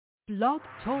Blog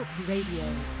Talk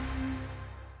Radio.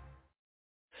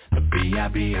 The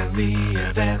B-I-B-L-E,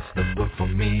 that's the book for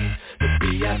me. The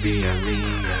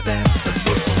B-I-B-L-E, that's the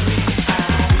book for me.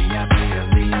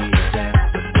 B-I-B-L-E,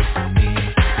 that's the book for me.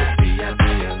 The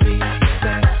B-I-B-L-E,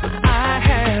 that's the book. I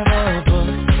have a book.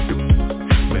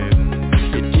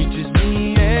 It teaches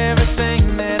me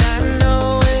everything that I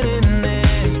know, and in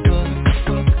this book,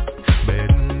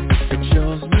 it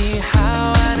shows me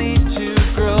how I need to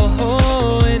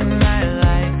grow in my life.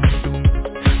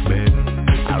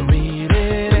 I read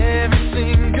it every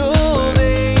single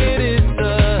day. It is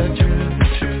the truth.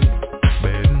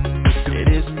 It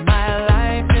is my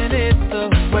life and it's the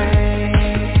way.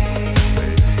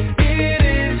 It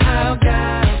is how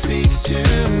God speaks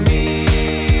to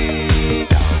me.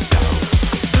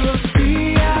 The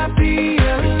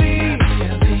B-I-B-L-E,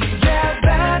 yeah,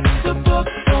 that's the book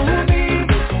for me.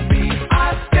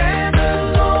 I stand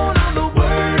alone on the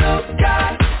word of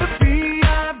God. The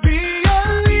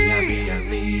B-I-B-L-E,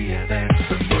 yeah, that's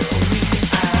the book for me.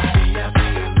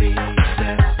 B-I-B-L-E,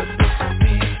 that's the book for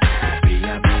me.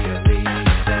 B-I-B-L-E,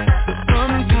 that's the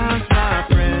sometimes my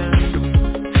friends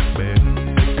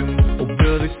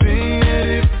will sing a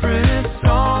different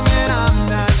song, and I'm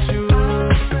not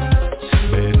sure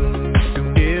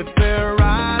if they're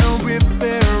right or if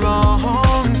they're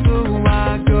wrong. So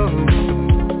I go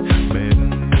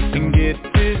and get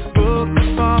this book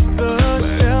off the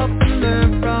shelf and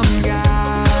learn from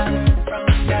God,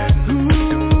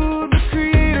 who the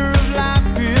creator of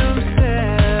life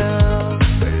himself.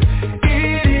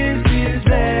 It is his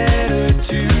letter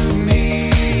to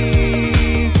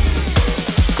me.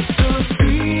 The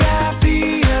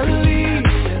B-I-B-L-E,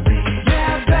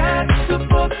 yeah, that's the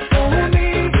book for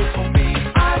me.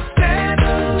 I stand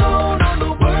alone on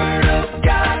the word of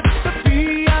God. The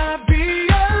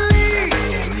B-I-B-L-E.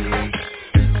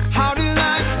 How did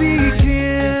I seek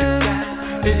him?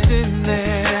 It's in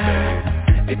there.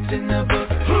 It's in the book.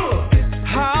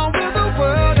 How will the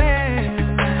world end?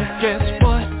 Guess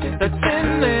what? That's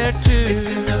in there too. It's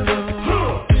in the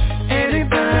book. Any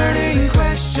burning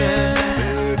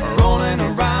question rolling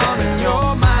around in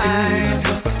your mind,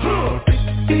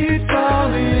 it's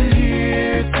all in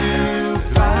here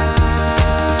to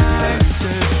find.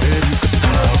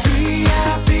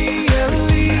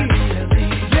 B-I-B-L-E,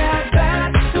 yeah,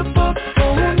 that's the book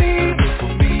for me.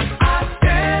 I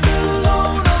stand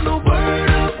alone on the word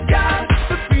of God.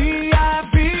 The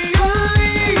B-I-B-L-E,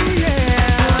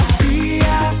 yeah.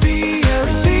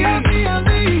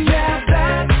 B-I-B-L-E, yeah,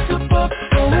 that's the book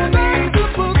for me.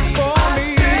 I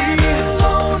stand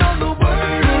alone on the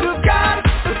word of God.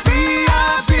 The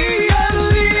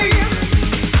B-I-B-L-E,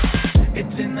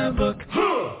 it's in the book.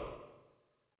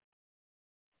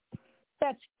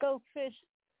 That's Go Fish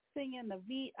singing the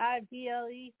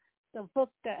B-I-B-L-E, the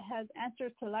book that has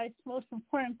answers to life's most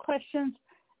important questions.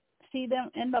 See them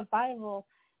in the Bible.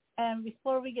 And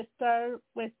before we get started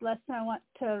with lesson, I want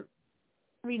to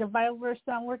read a Bible verse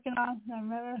that I'm working on and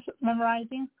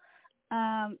memorizing.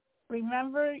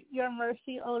 Remember your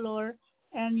mercy, O Lord,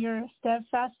 and your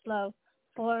steadfast love,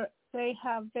 for they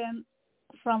have been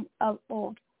from of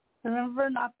old. Remember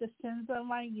not the sins of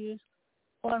my youth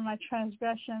or my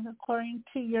transgressions, according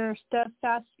to your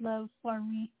steadfast love for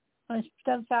me. My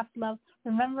steadfast love,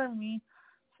 remember me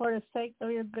for the sake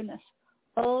of your goodness,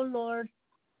 O Lord.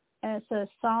 And it says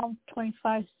Psalm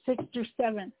 25, 6-7.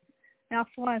 And I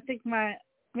also want to thank my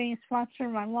main sponsor,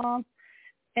 my mom.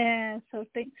 And so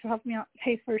thanks for helping me out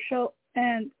pay for the show.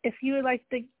 And if you would like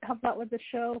to help out with the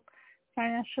show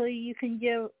financially, you can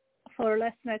give for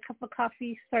less than a cup of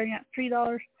coffee starting at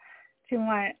 $3 to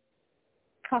my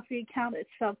coffee account. It's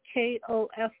spelled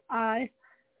K-O-F-I,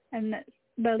 and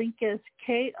the link is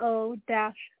ko-fi.com,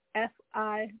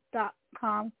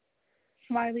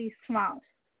 Smiley Smiles.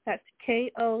 That's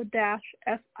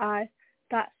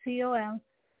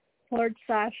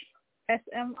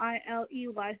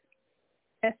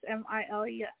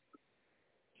ko-fi.com/SMILEY,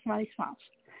 Smiley Smiles.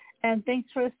 And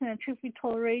thanks for listening to Truth Be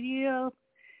Told Radio.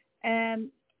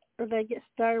 And we're going to get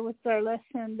started with our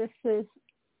lesson. This is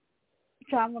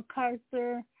John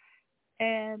MacArthur,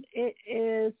 and it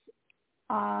is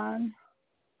on,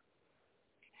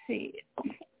 it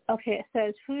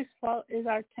says, whose fault is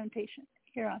our temptation?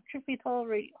 Here on Truth Be Told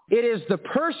Radio. It is the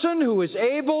person who is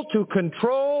able to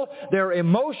control their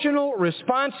emotional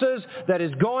responses that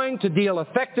is going to deal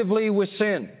effectively with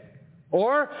sin.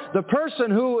 Or the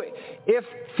person who, if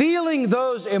feeling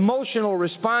those emotional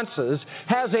responses,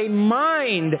 has a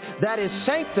mind that is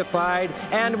sanctified,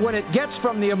 and when it gets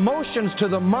from the emotions to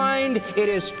the mind, it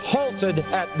is halted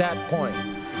at that point.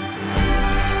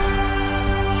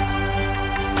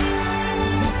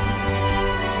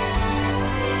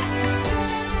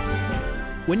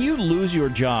 When you lose your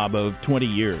job of 20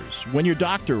 years, when your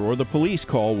doctor or the police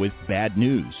call with bad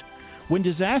news, when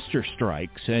disaster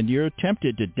strikes and you're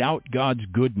tempted to doubt God's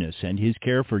goodness and his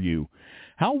care for you,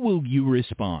 how will you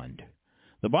respond?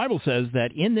 The Bible says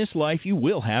that in this life you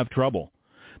will have trouble.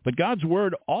 But God's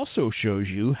Word also shows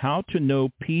you how to know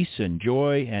peace and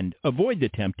joy and avoid the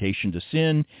temptation to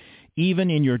sin, even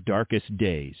in your darkest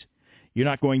days. You're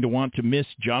not going to want to miss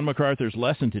John MacArthur's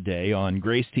lesson today on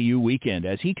Grace to You Weekend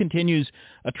as he continues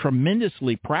a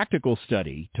tremendously practical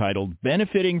study titled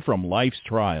Benefiting from Life's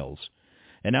Trials.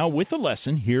 And now with the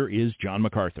lesson, here is John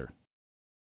MacArthur.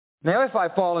 Now, if I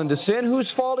fall into sin,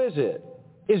 whose fault is it?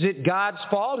 Is it God's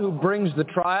fault who brings the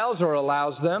trials or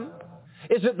allows them?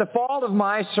 Is it the fault of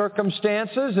my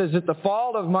circumstances? Is it the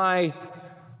fault of my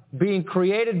being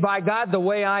created by God the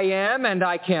way I am and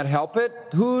I can't help it?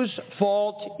 Whose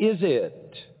fault is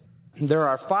it? There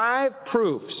are 5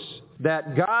 proofs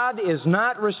that God is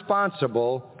not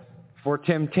responsible for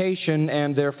temptation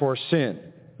and therefore sin.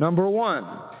 Number 1,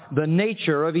 the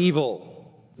nature of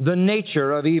evil. The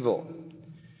nature of evil.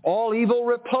 All evil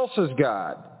repulses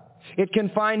God. It can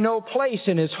find no place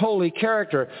in his holy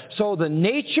character. So the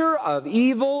nature of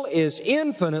evil is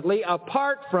infinitely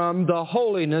apart from the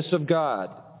holiness of God.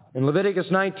 In Leviticus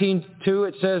 19:2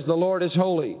 it says, the Lord is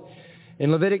holy.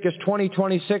 In Leviticus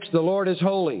 20:26, the Lord is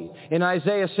holy. In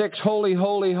Isaiah 6, holy,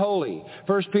 holy, holy.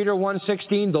 1 Peter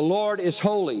 1:16, the Lord is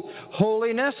holy.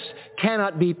 Holiness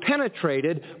cannot be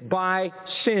penetrated by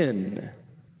sin.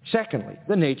 Secondly,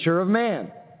 the nature of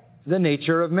man. The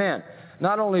nature of man.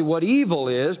 Not only what evil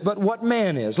is, but what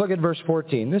man is. Look at verse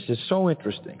 14. This is so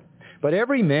interesting. But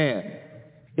every man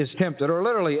is tempted, or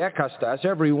literally ekastas,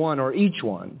 every one or each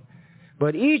one.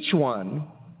 But each one,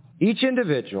 each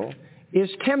individual, is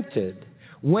tempted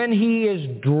when he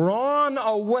is drawn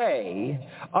away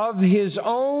of his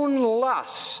own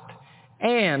lust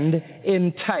and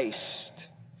enticed.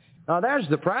 Now there's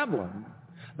the problem.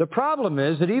 The problem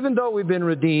is that even though we've been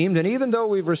redeemed, and even though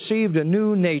we've received a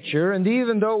new nature, and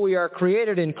even though we are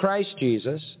created in Christ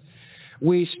Jesus,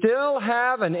 we still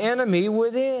have an enemy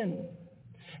within.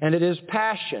 And it is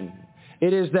passion.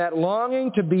 It is that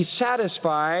longing to be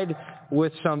satisfied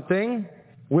with something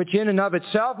which in and of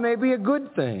itself may be a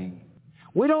good thing.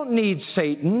 We don't need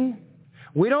Satan.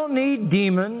 We don't need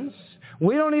demons.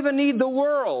 We don't even need the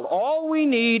world. All we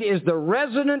need is the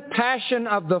resonant passion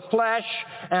of the flesh,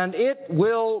 and it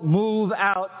will move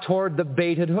out toward the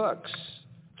baited hooks.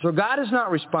 So God is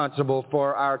not responsible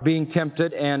for our being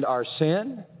tempted and our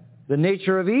sin. The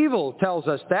nature of evil tells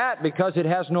us that because it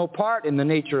has no part in the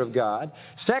nature of God.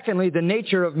 Secondly, the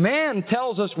nature of man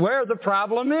tells us where the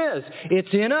problem is.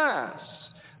 It's in us.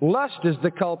 Lust is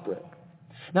the culprit.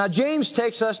 Now, James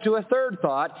takes us to a third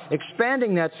thought,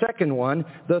 expanding that second one.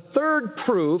 The third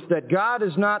proof that God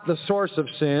is not the source of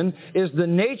sin is the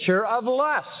nature of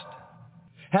lust.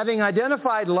 Having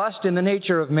identified lust in the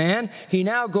nature of man, he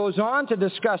now goes on to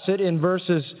discuss it in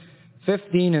verses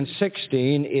 15 and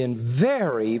 16 in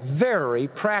very, very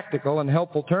practical and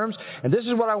helpful terms. And this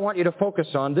is what I want you to focus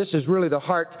on. This is really the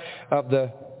heart of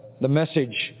the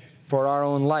message for our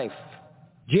own life.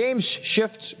 James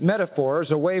shifts metaphors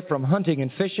away from hunting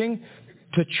and fishing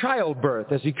to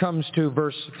childbirth as he comes to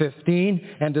verse 15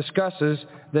 and discusses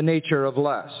the nature of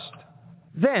lust.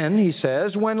 Then, he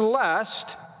says, when lust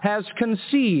has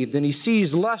conceived, and he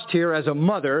sees lust here as a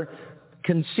mother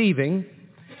conceiving,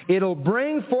 it'll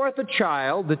bring forth a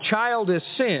child. The child is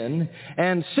sin,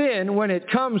 and sin, when it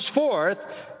comes forth,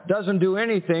 doesn't do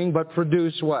anything but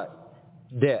produce what?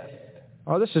 Death.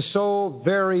 Oh, this is so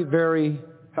very, very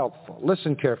helpful.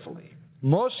 Listen carefully.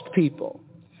 Most people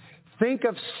think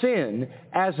of sin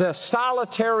as a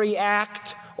solitary act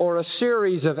or a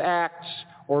series of acts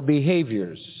or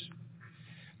behaviors.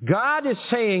 God is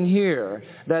saying here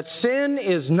that sin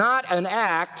is not an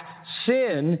act.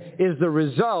 Sin is the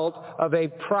result of a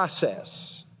process.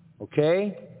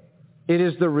 Okay? It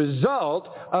is the result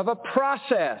of a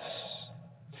process.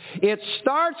 It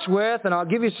starts with, and I'll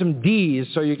give you some D's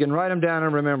so you can write them down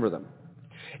and remember them.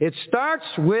 It starts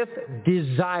with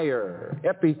desire,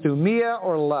 epithumia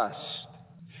or lust.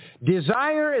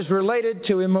 Desire is related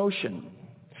to emotion.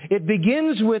 It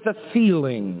begins with a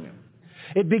feeling.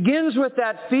 It begins with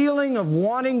that feeling of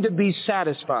wanting to be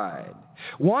satisfied,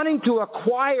 wanting to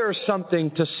acquire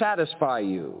something to satisfy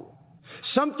you.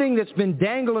 Something that's been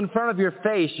dangled in front of your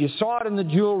face. You saw it in the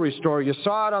jewelry store. You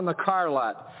saw it on the car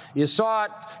lot. You saw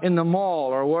it in the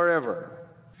mall or wherever.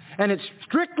 And it's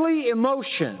strictly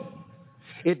emotion.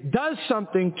 It does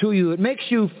something to you. It makes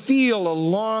you feel a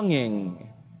longing.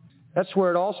 That's where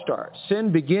it all starts.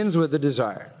 Sin begins with a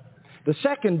desire. The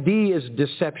second D is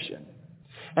deception.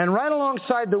 And right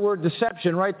alongside the word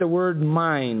deception, write the word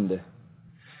mind.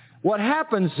 What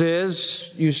happens is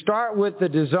you start with the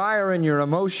desire in your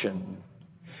emotion,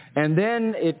 and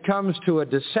then it comes to a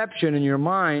deception in your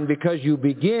mind because you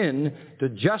begin to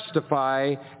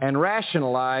justify and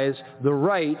rationalize the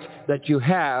right that you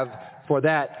have for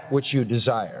that which you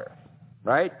desire.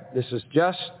 Right? This is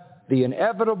just the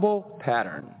inevitable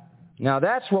pattern. Now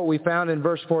that's what we found in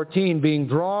verse 14, being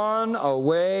drawn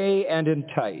away and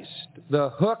enticed. The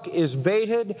hook is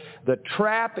baited, the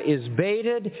trap is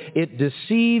baited, it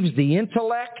deceives the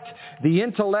intellect. The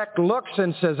intellect looks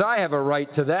and says, I have a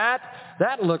right to that.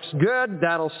 That looks good,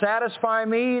 that'll satisfy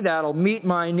me, that'll meet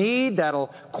my need,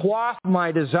 that'll quaff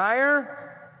my desire.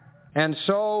 And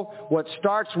so what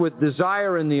starts with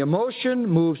desire in the emotion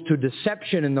moves to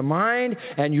deception in the mind,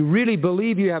 and you really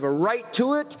believe you have a right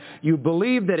to it. You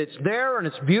believe that it's there and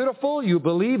it's beautiful. You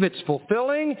believe it's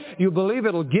fulfilling. You believe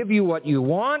it'll give you what you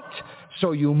want.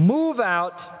 So you move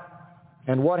out,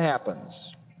 and what happens?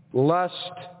 Lust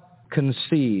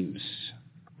conceives.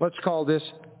 Let's call this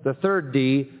the third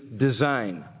D,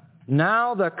 design.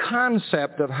 Now the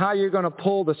concept of how you're going to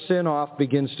pull the sin off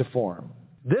begins to form.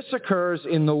 This occurs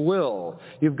in the will.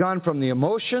 You've gone from the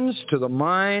emotions to the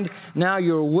mind. Now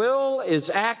your will is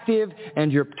active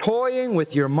and you're toying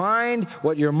with your mind.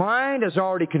 What your mind has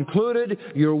already concluded,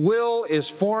 your will is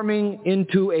forming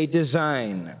into a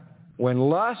design. When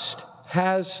lust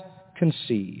has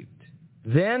conceived,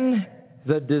 then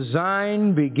the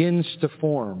design begins to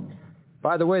form.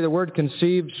 By the way, the word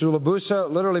conceived,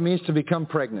 sulabusa, literally means to become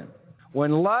pregnant.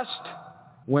 When lust,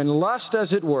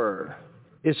 as it were,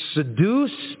 is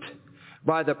seduced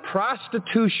by the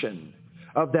prostitution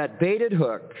of that baited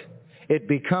hook, it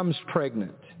becomes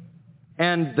pregnant.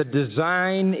 And the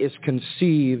design is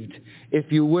conceived,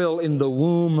 if you will, in the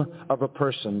womb of a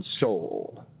person's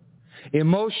soul.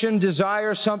 Emotion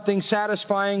desires something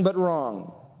satisfying but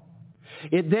wrong.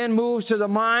 It then moves to the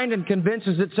mind and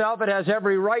convinces itself it has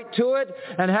every right to it,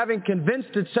 and having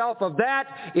convinced itself of that,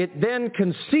 it then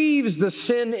conceives the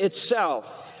sin itself.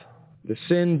 The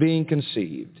sin being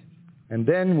conceived. And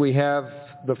then we have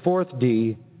the fourth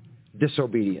D,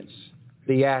 disobedience.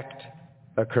 The act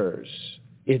occurs.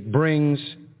 It brings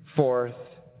forth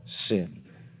sin.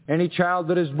 Any child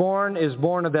that is born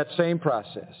of that same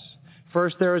process.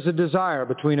 First, there is a desire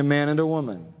between a man and a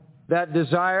woman. That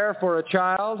desire for a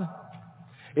child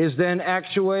is then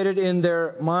actuated in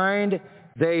their mind.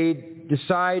 They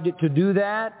decide to do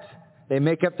that. They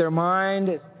make up their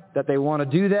mind that they want to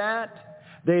do that.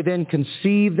 They then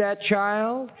conceive that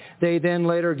child. They then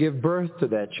later give birth to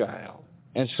that child.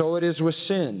 And so it is with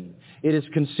sin. It is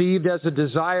conceived as a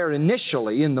desire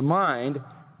initially in the mind.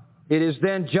 It is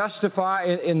then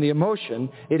justified in the emotion.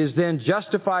 It is then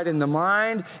justified in the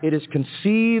mind. It is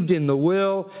conceived in the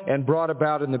will and brought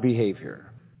about in the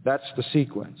behavior. That's the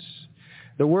sequence.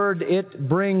 The word it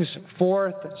brings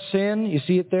forth sin, you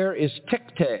see it there, is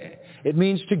tikte. It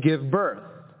means to give birth.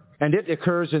 And it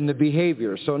occurs in the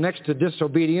behavior. So next to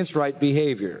disobedience, write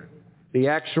behavior. The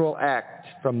actual act,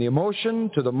 from the emotion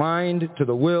to the mind to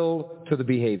the will to the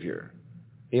behavior.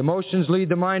 The emotions lead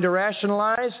the mind to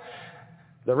rationalize.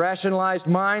 The rationalized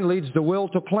mind leads the will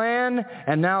to plan.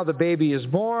 And now the baby is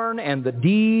born and the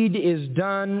deed is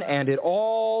done. And it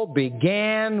all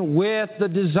began with the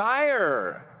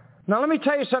desire. Now let me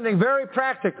tell you something very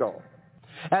practical.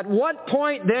 At what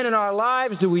point then in our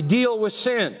lives do we deal with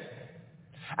sin?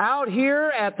 Out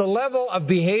here at the level of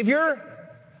behavior?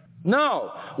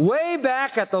 No. Way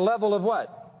back at the level of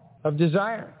what? Of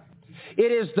desire.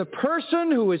 It is the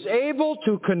person who is able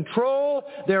to control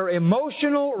their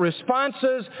emotional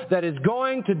responses that is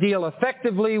going to deal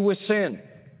effectively with sin.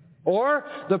 Or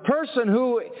the person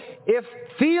who, if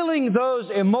feeling those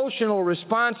emotional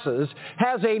responses,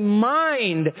 has a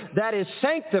mind that is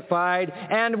sanctified,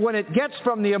 and when it gets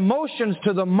from the emotions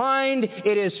to the mind,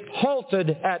 it is halted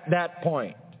at that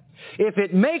point. If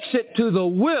it makes it to the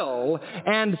will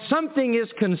and something is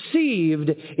conceived,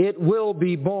 it will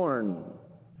be born.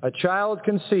 A child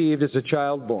conceived is a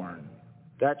child born.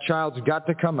 That child's got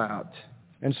to come out.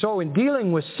 And so in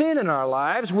dealing with sin in our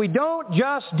lives, we don't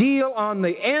just deal on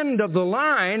the end of the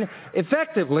line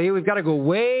effectively. We've got to go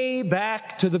way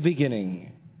back to the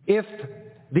beginning. If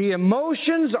the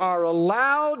emotions are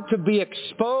allowed to be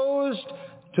exposed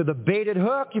to the baited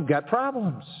hook, you've got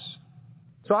problems.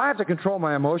 So I have to control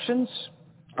my emotions.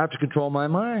 I have to control my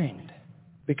mind,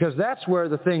 because that's where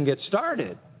the thing gets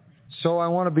started. So I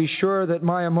want to be sure that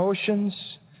my emotions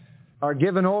are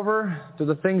given over to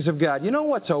the things of God. You know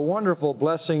what's a wonderful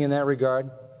blessing in that regard?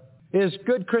 Is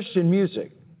good Christian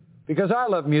music. Because I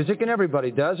love music, and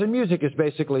everybody does, and music is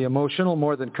basically emotional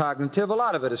more than cognitive. A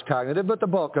lot of it is cognitive, but the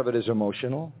bulk of it is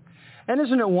emotional. And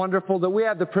isn't it wonderful that we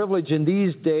have the privilege in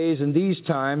these days and these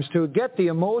times to get the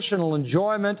emotional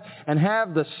enjoyment and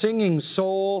have the singing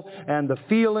soul and the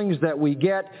feelings that we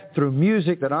get through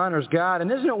music that honors God?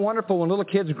 And isn't it wonderful when little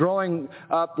kids growing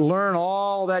up learn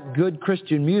all that good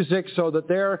Christian music so that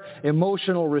their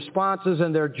emotional responses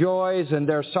and their joys and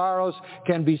their sorrows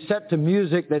can be set to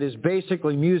music that is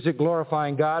basically music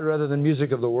glorifying God rather than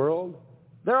music of the world?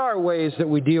 There are ways that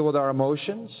we deal with our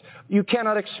emotions. You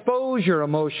cannot expose your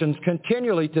emotions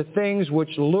continually to things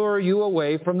which lure you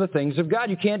away from the things of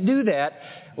God. You can't do that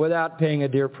without paying a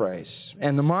dear price.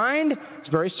 And the mind, it's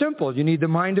very simple. You need the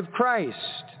mind of Christ.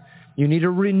 You need a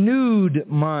renewed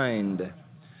mind.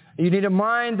 You need a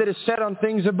mind that is set on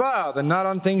things above and not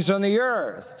on things on the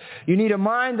earth. You need a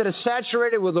mind that is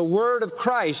saturated with the Word of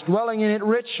Christ, dwelling in it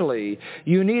richly.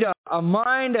 You need a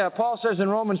mind, Paul says in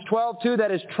Romans 12:2,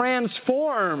 that is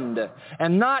transformed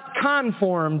and not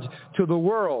conformed to the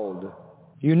world.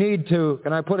 You need to,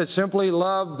 can I put it simply,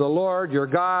 love the Lord your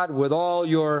God with all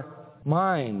your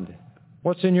mind.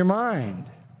 What's in your mind?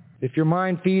 If your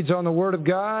mind feeds on the Word of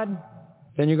God,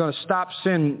 then you're going to stop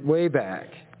sin way back.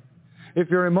 If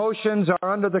your emotions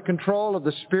are under the control of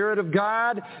the Spirit of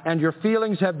God and your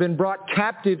feelings have been brought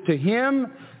captive to Him,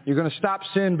 you're going to stop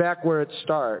sin back where it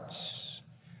starts.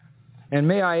 And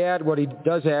may I add what he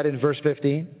does add in verse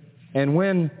 15? And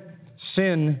when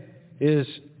sin is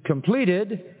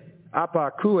completed,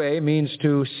 apakue means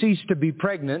to cease to be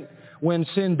pregnant. When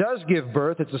sin does give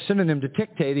birth, it's a synonym to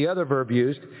tikte, the other verb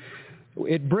used.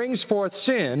 It brings forth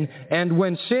sin, and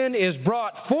when sin is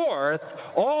brought forth,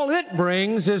 all it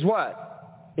brings is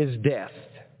what? Is death.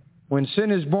 When sin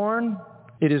is born,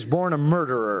 it is born a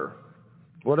murderer.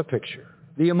 What a picture.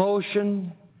 The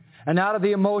emotion, and out of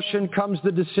the emotion comes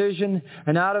the decision,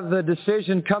 and out of the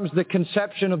decision comes the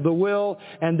conception of the will,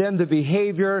 and then the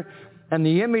behavior. And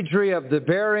the imagery of the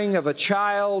bearing of a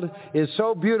child is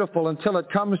so beautiful until it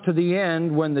comes to the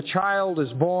end when the child is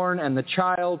born and the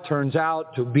child turns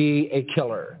out to be a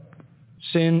killer.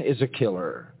 Sin is a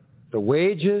killer. The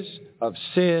wages of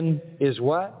sin is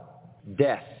what?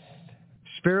 Death.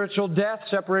 Spiritual death,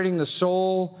 separating the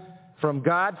soul from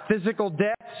God. Physical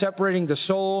death, separating the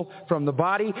soul from the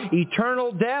body.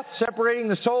 Eternal death, separating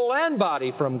the soul and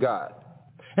body from God.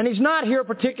 And he's not here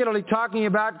particularly talking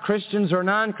about Christians or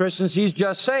non-Christians. He's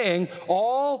just saying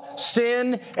all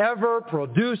sin ever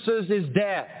produces is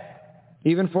death.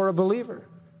 Even for a believer.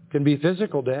 It can be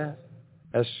physical death.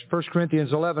 As 1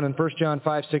 Corinthians 11 and 1 John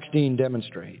 5:16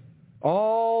 demonstrate.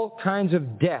 All kinds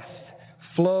of death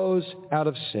flows out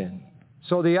of sin.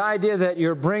 So the idea that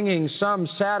you're bringing some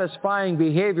satisfying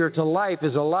behavior to life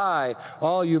is a lie.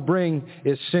 All you bring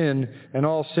is sin, and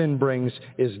all sin brings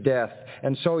is death.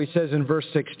 And so he says in verse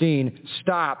 16,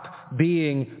 stop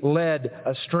being led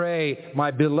astray, my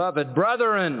beloved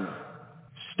brethren.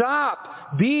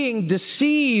 Stop being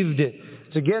deceived.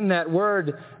 It's again that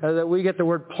word that we get the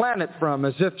word planet from,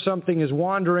 as if something is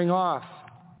wandering off.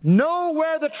 Know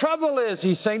where the trouble is,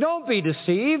 he's saying. Don't be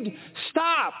deceived.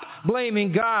 Stop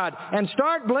blaming God and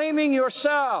start blaming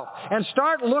yourself and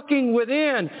start looking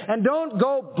within, and don't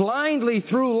go blindly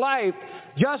through life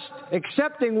just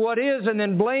accepting what is and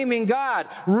then blaming God.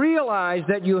 Realize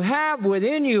that you have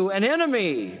within you an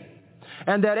enemy.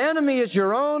 And that enemy is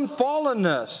your own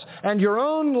fallenness and your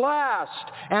own lust.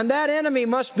 And that enemy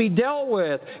must be dealt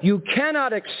with. You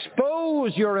cannot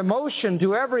expose your emotion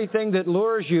to everything that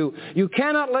lures you. You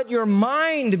cannot let your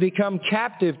mind become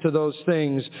captive to those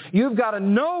things. You've got to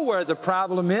know where the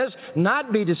problem is,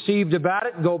 not be deceived about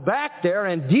it, go back there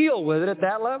and deal with it at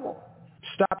that level.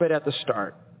 Stop it at the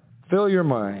start. Fill your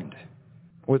mind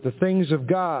with the things of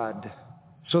God,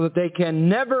 so that they can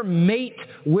never mate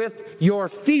with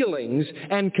your feelings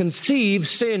and conceive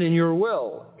sin in your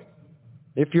will.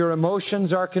 If your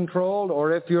emotions are controlled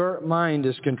or if your mind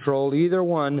is controlled, either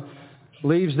one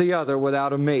leaves the other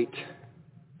without a mate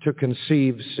to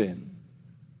conceive sin.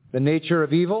 The nature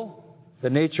of evil, the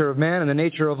nature of man, and the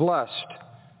nature of lust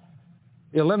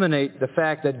eliminate the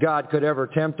fact that God could ever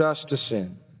tempt us to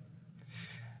sin.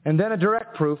 And then a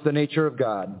direct proof, the nature of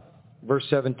God. Verse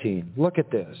 17. Look at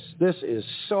this. This is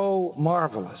so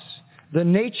marvelous. The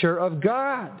nature of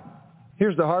God.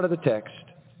 Here's the heart of the text.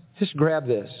 Just grab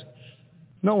this.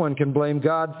 No one can blame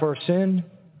God for sin,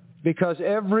 because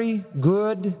every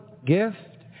good gift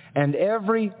and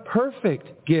every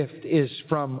perfect gift is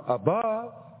from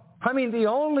above. I mean, the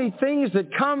only things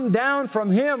that come down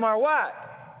from Him are what?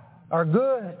 Are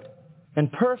good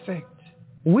and perfect.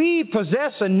 We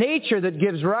possess a nature that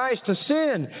gives rise to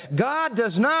sin. God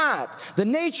does not. The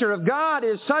nature of God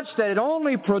is such that it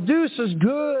only produces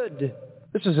good.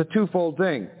 This is a twofold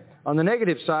thing. On the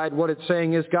negative side, what it's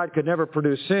saying is God could never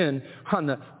produce sin. On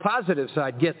the positive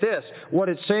side, get this. What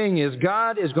it's saying is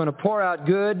God is going to pour out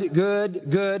good,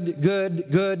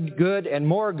 and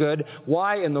more good.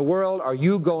 Why in the world are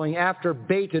you going after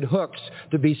baited hooks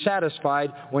to be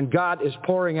satisfied when God is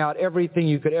pouring out everything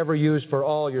you could ever use for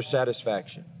all your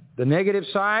satisfaction? The negative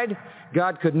side,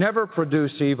 God could never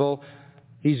produce evil.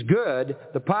 He's good.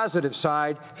 The positive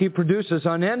side, He produces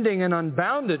unending and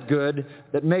unbounded good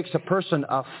that makes a person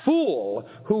a fool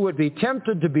who would be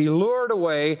tempted to be lured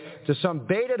away to some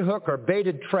baited hook or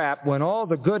baited trap when all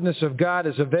the goodness of God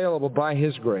is available by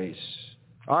His grace.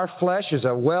 Our flesh is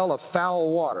a well of foul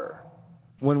water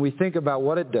when we think about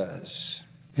what it does.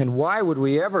 And why would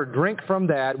we ever drink from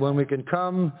that when we can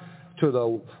come to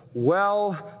the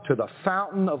well, to the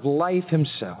fountain of life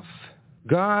Himself?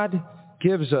 God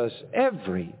gives us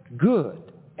every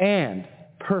good and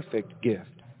perfect gift.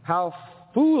 How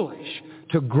foolish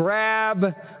to grab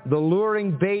the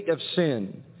luring bait of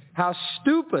sin. How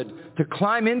stupid to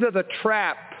climb into the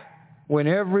trap when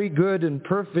every good and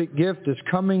perfect gift is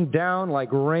coming down like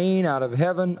rain out of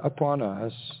heaven upon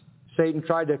us. Satan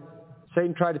tried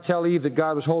to tell Eve that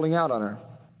God was holding out on her.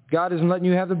 God isn't letting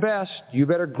you have the best. You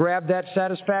better grab that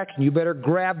satisfaction. You better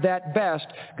grab that best.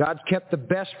 God's kept the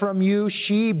best from you.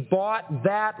 She bought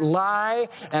that lie,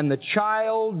 and the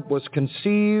child was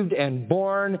conceived and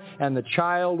born, and the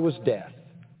child was death.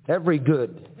 Every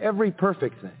good, every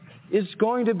perfect thing is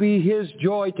going to be His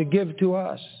joy to give to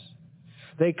us.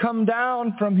 They come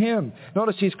down from Him.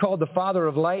 Notice He's called the Father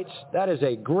of lights. That is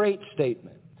a great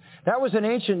statement. That was an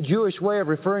ancient Jewish way of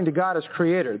referring to God as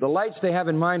Creator. The lights they have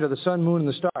in mind are the sun, moon, and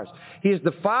the stars. He is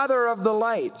the Father of the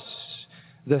lights,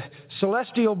 the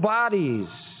celestial bodies.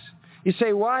 You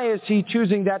say, why is He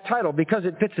choosing that title? Because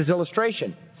it fits His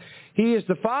illustration. He is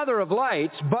the Father of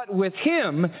lights, but with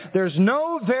Him there's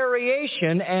no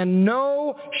variation and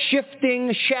no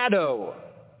shifting shadow.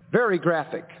 Very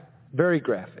graphic, very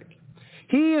graphic.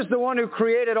 He is the one who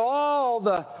created all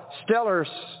the stellar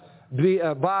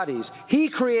bodies. He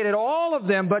created all of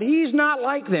them, but He's not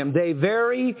like them. They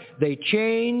vary, they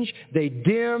change, they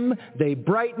dim, they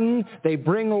brighten, they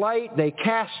bring light, they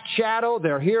cast shadow.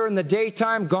 They're here in the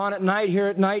daytime, gone at night, here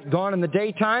at night, gone in the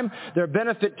daytime. Their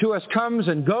benefit to us comes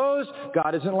and goes.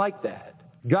 God isn't like that.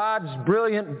 God's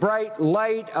brilliant, bright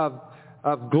light of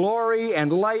glory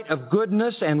and light of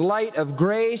goodness and light of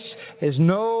grace is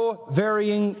no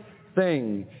varying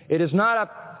thing. It is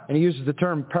not and he uses the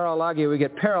term paralagia, we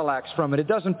get parallax from it. It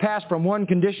doesn't pass from one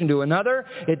condition to another.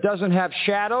 It doesn't have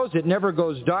shadows. It never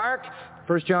goes dark.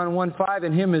 1 John 1:5,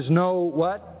 in Him is no,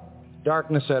 what?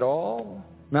 Darkness at all.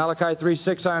 Malachi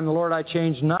 3:6, I am the Lord, I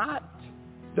change not.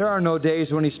 There are no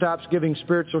days when He stops giving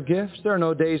spiritual gifts. There are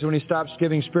no days when He stops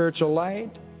giving spiritual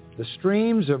light. The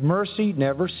streams of mercy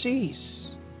never cease.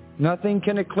 Nothing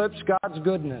can eclipse God's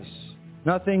goodness.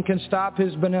 Nothing can stop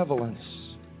His benevolence.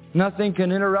 Nothing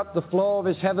can interrupt the flow of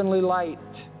His heavenly light.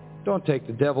 Don't take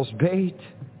the devil's bait.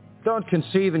 Don't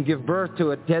conceive and give birth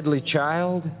to a deadly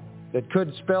child that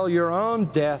could spell your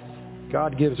own death.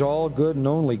 God gives all good and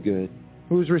only good.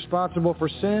 Who's responsible for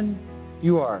sin?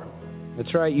 You are.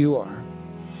 That's right, you are.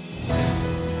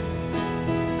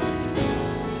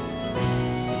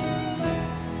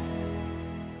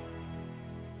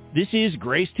 This is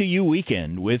Grace to You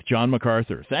Weekend with John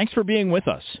MacArthur. Thanks for being with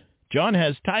us. John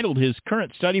has titled his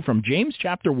current study from James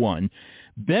chapter 1,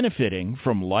 Benefiting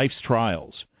from Life's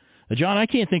Trials. John, I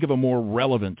can't think of a more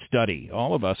relevant study.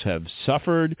 All of us have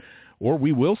suffered, or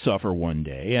we will suffer one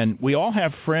day, and we all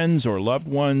have friends or loved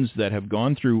ones that have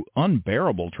gone through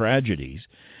unbearable tragedies.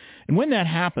 And when that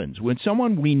happens, when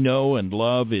someone we know and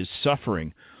love is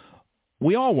suffering,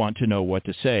 we all want to know what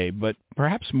to say, but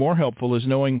perhaps more helpful is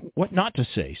knowing what not to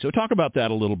say. So talk about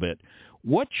that a little bit.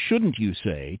 What shouldn't you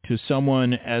say to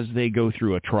someone as they go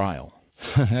through a trial?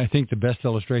 I think the best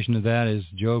illustration of that is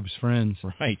Job's friends.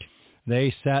 Right.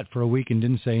 They sat for a week and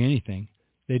didn't say anything.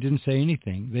 They didn't say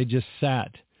anything. They just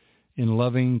sat in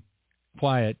loving,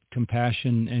 quiet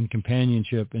compassion and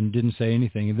companionship and didn't say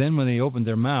anything. And then when they opened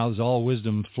their mouths, all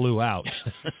wisdom flew out.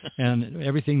 And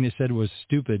everything they said was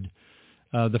stupid.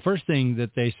 The first thing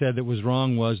that they said that was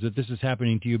wrong was that this is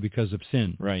happening to you because of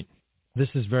sin. Right. This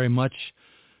is very much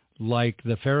like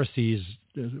the Pharisees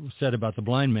said about the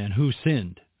blind man. Who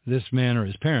sinned, this man or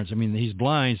his parents? I mean, he's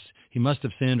blind. He must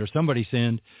have sinned or somebody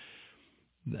sinned.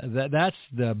 That's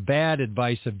the bad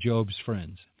advice of Job's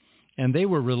friends. And they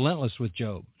were relentless with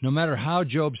Job. No matter how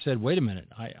Job said, wait a minute,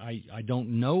 I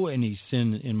don't know any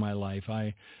sin in my life.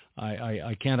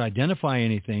 I can't identify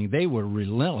anything. They were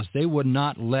relentless. They would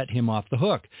not let him off the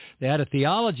hook. They had a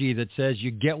theology that says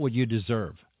you get what you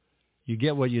deserve. You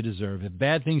get what you deserve. If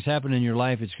bad things happen in your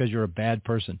life, it's because you're a bad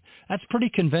person. That's pretty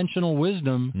conventional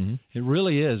wisdom. Mm-hmm. It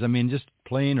really is. I mean, just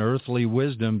plain earthly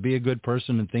wisdom. Be a good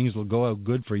person and things will go out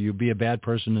good for you. Be a bad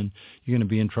person and you're going to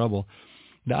be in trouble.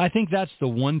 I think that's the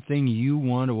one thing you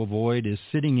want to avoid is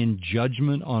sitting in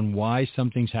judgment on why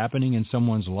something's happening in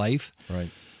someone's life.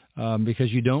 Right.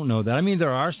 Because you don't know that. I mean,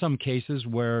 there are some cases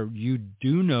where you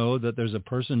do know that there's a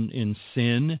person in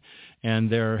sin, and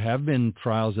there have been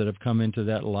trials that have come into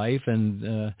that life.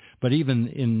 And but even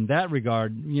in that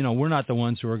regard, we're not the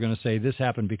ones who are going to say this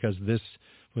happened because this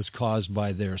was caused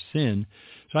by their sin.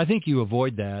 So I think you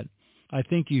avoid that. I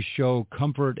think you show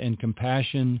comfort and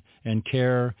compassion and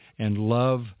care and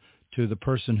love to the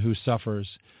person who suffers.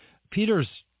 Peter's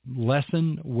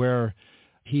lesson where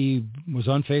he was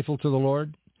unfaithful to the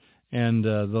Lord, and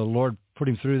the Lord put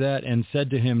him through that and said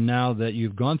to him, now that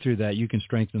you've gone through that, you can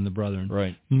strengthen the brethren.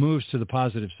 Right. Moves to the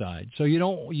positive side. So you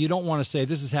don't want to say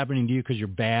this is happening to you because you're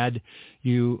bad.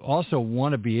 You also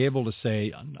want to be able to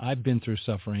say, I've been through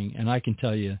suffering, and I can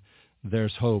tell you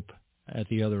there's hope at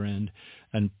the other end.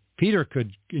 And Peter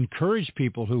could encourage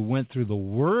people who went through the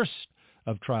worst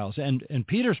of trials. And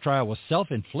Peter's trial was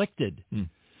self-inflicted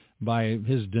by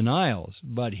his denials.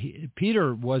 But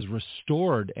Peter was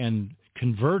restored and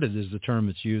converted is the term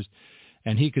that's used,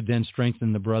 and he could then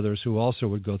strengthen the brothers who also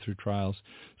would go through trials.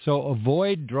 So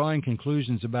avoid drawing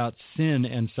conclusions about sin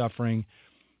and suffering,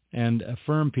 and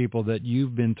affirm people that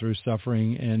you've been through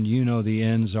suffering and the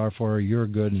ends are for your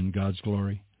good and God's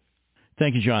glory.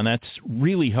 Thank you, John. That's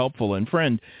really helpful. And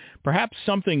friend, perhaps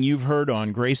something you've heard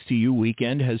on Grace to You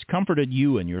Weekend has comforted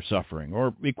you in your suffering,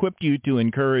 or equipped you to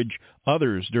encourage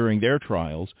others during their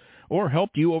trials, or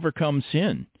helped you overcome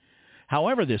sin.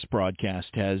 However this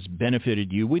broadcast has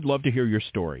benefited you, we'd love to hear your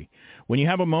story. When you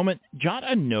have a moment, jot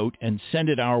a note and send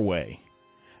it our way.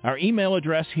 Our email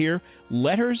address here,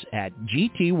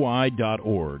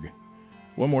 letters@gty.org.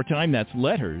 One more time, that's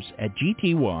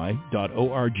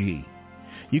letters@gty.org.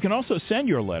 You can also send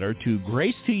your letter to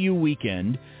Grace to You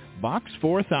Weekend, Box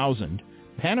 4000,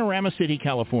 Panorama City,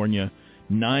 California,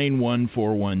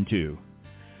 91412.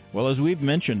 Well, as we've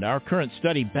mentioned, our current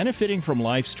study, Benefiting from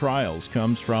Life's Trials,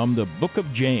 comes from the Book of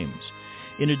James.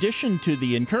 In addition to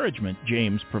the encouragement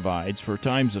James provides for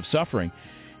times of suffering,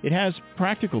 it has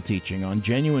practical teaching on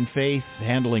genuine faith,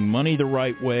 handling money the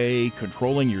right way,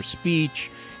 controlling your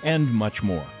speech, and much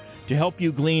more. To help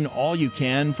you glean all you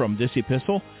can from this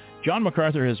epistle, John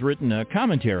MacArthur has written a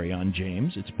commentary on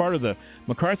James. It's part of the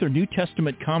MacArthur New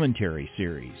Testament Commentary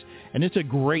series, and it's a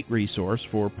great resource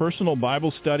for personal Bible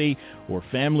study or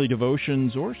family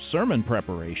devotions or sermon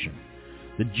preparation.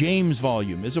 The James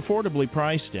volume is affordably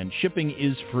priced, and shipping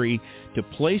is free. To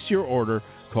place your order,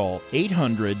 call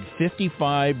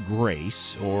 800-55-GRACE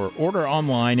or order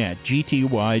online at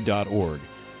gty.org.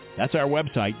 That's our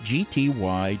website,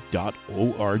 gty.org.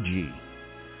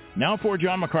 Now for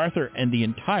John MacArthur and the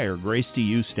entire Grace to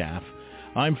You staff,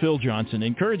 I'm Phil Johnson,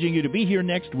 encouraging you to be here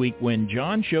next week when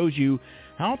John shows you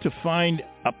how to find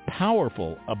a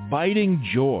powerful, abiding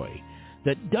joy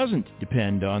that doesn't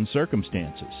depend on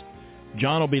circumstances.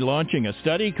 John will be launching a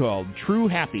study called True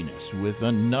Happiness with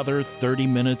another 30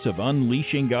 minutes of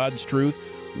unleashing God's truth,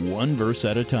 one verse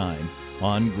at a time,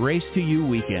 on Grace to You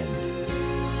Weekend.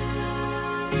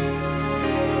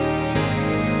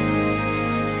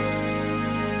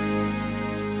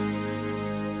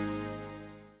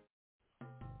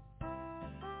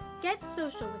 Get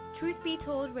social with Truth Be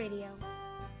Told Radio.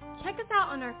 Check us out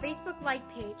on our Facebook like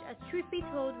page as Truth Be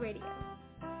Told Radio.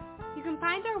 You can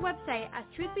find our website at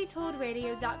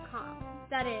truthbetoldradio.com.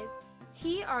 That is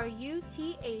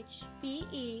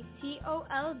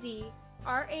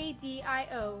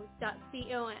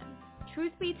truthbetoldradio.com.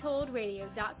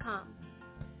 truthbetoldradio.com.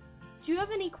 Do you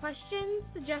have any questions,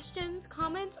 suggestions,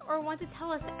 comments, or want to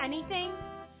tell us anything?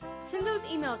 Send those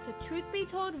emails to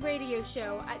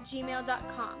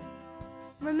truthbetoldradioshow@gmail.com.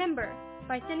 Remember,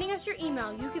 by sending us your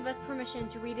email, you give us permission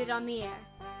to read it on the air.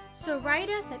 So write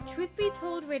us at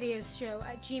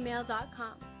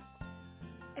truthbetoldradioshow@gmail.com.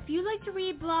 If you like to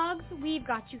read blogs, we've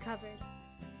got you covered.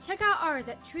 Check out ours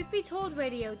at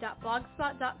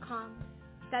truthbetoldradio.blogspot.com.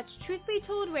 That's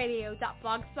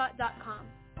truthbetoldradio.blogspot.com.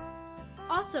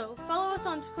 Also, follow us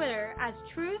on Twitter as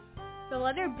Truth, the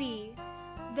letter B,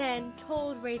 then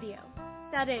Told Radio.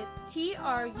 That is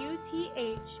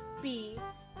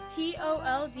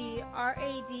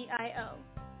TruthBToldradio.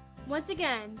 Once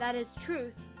again, that is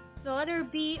Truth, the letter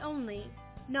B only,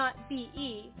 not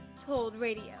BE, Told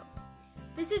Radio.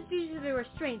 This is due to the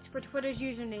restraints for Twitter's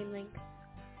username links.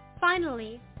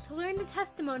 Finally, To learn the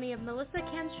testimony of Melissa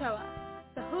Cantroa,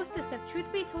 the hostess of Truth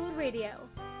Be Told Radio,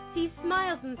 see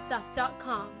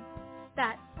smilesandstuff.com.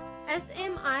 That's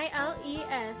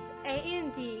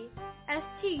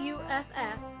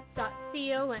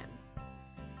SMILESANDSTUFF.com.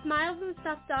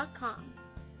 Smilesandstuff.com.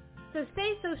 So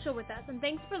stay social with us, and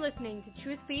thanks for listening to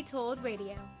Truth Be Told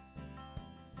Radio.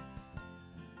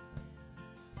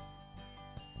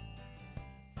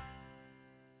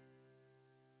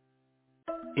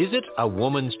 Is it a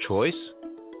woman's choice?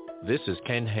 This is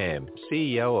Ken Ham,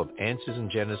 CEO of Answers in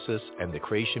Genesis and the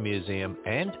Creation Museum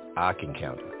and Ark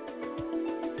Encounter.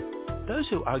 Those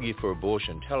who argue for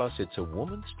abortion tell us it's a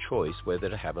woman's choice whether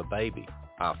to have a baby.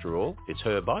 After all, it's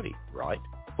her body, right?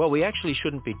 Well, we actually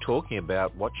shouldn't be talking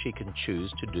about what she can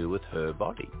choose to do with her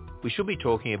body. We should be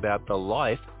talking about the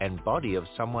life and body of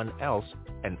someone else,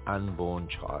 an unborn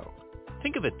child.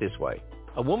 Think of it this way.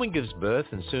 A woman gives birth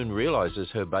and soon realizes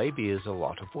her baby is a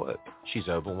lot of work. She's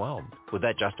overwhelmed. Would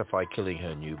that justify killing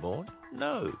her newborn?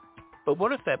 No. But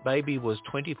what if that baby was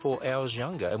 24 hours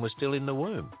younger and was still in the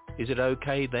womb? Is it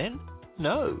okay then?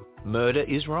 No. Murder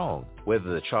is wrong,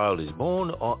 whether the child is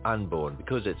born or unborn,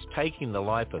 because it's taking the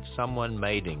life of someone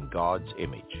made in God's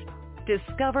image.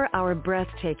 Discover our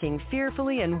breathtaking,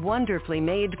 fearfully and wonderfully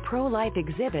made pro-life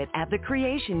exhibit at the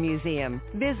Creation Museum.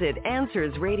 Visit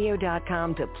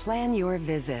AnswersRadio.com to plan your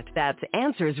visit. That's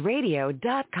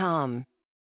AnswersRadio.com.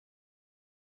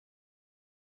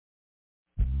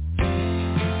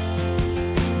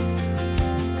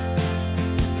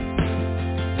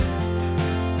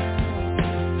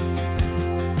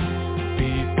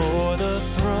 Before the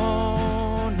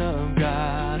throne of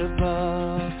God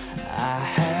above, I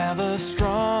have a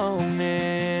strong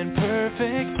and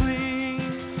perfect plea,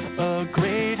 a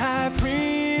great high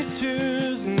priest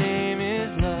whose name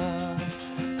is love,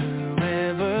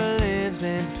 whoever lives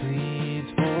and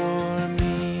pleads for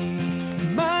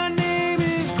me. My name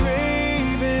is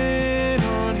graven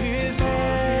on his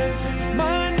head,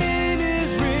 my name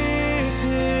is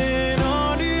written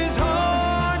on his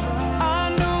heart. I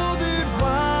know that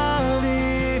while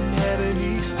in heaven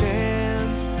he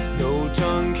stands, no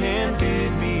tongue can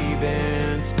bid me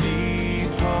thence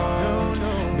depart.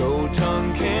 No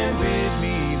tongue can bid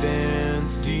me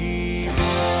thence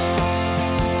depart.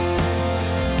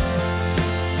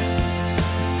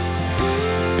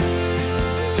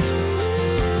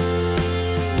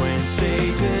 When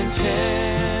Satan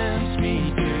tempts me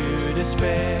to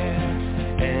despair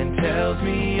and tells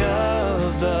me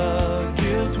of the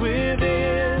guilt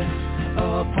within,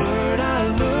 upward I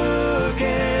look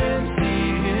and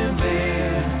see him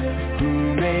there,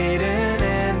 who made an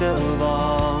end of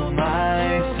all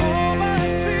my sin.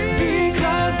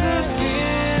 Because the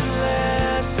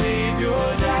sinless Savior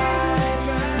died,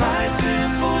 my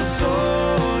sinful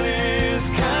soul is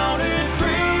counted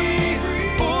free.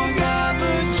 For God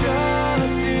the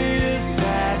just is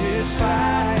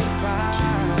satisfied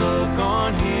to look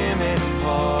on him and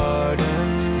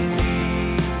pardon me.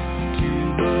 To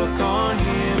look on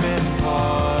him and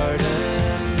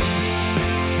pardon me.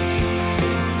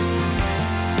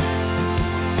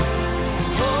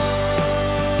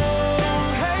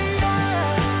 Oh, hey,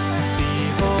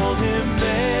 behold him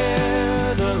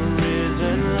there, the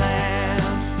risen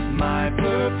Lamb, my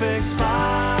perfect,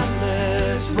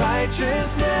 spotless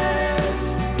righteousness,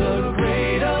 the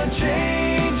great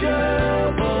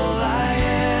unchangeable I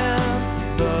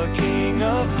am, the King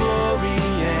of glory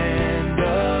and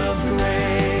of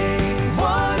grace.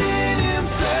 One in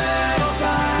himself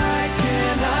I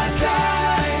cannot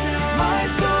die, my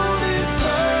soul is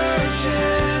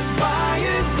purchased by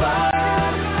his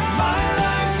blood, my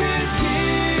life is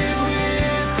hid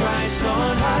with Christ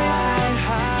on high,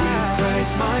 with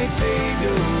Christ my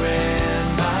Savior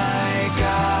and my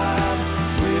God,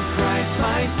 with Christ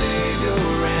my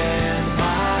Savior and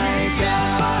my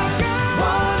God.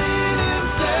 One in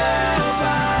himself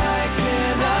I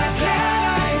cannot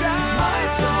die, my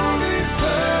soul is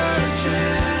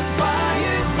purchased by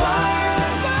his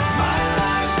blood, my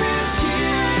life is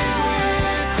hid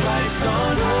with Christ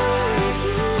on high,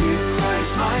 with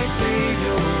Christ my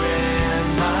Savior and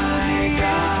my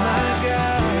God,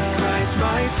 with Christ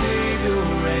my Savior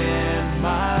and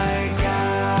my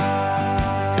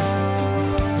God.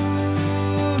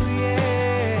 Yeah.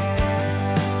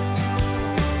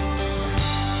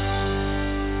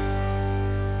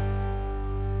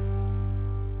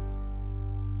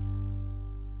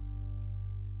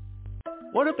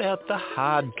 What about the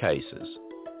hard cases?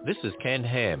 This is Ken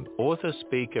Ham, author,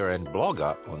 speaker, and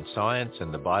blogger on science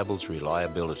and the Bible's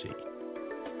reliability.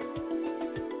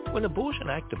 When abortion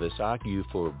activists argue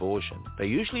for abortion, they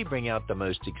usually bring out the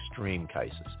most extreme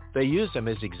cases. They use them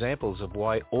as examples of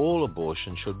why all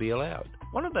abortion should be allowed.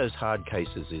 One of those hard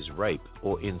cases is rape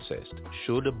or incest.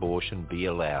 Should abortion be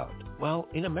allowed? Well,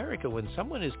 in America, when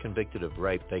someone is convicted of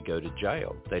rape, they go to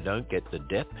jail. They don't get the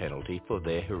death penalty for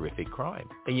their horrific crime.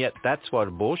 And yet that's what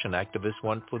abortion activists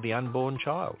want for the unborn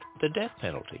child, the death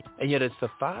penalty. And yet it's the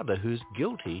father who's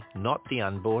guilty, not the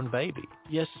unborn baby.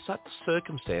 Yes, such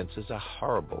circumstances are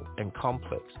horrible and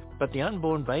complex, but the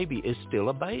unborn baby is still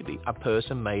a baby, a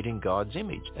person made in God's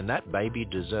image, and that baby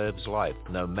deserves life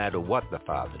no matter what the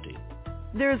father did.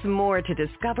 There's more to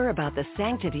discover about the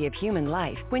sanctity of human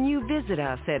life when you visit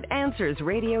us at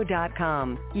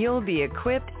AnswersRadio.com. You'll be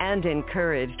equipped and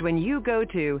encouraged when you go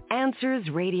to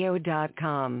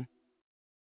AnswersRadio.com.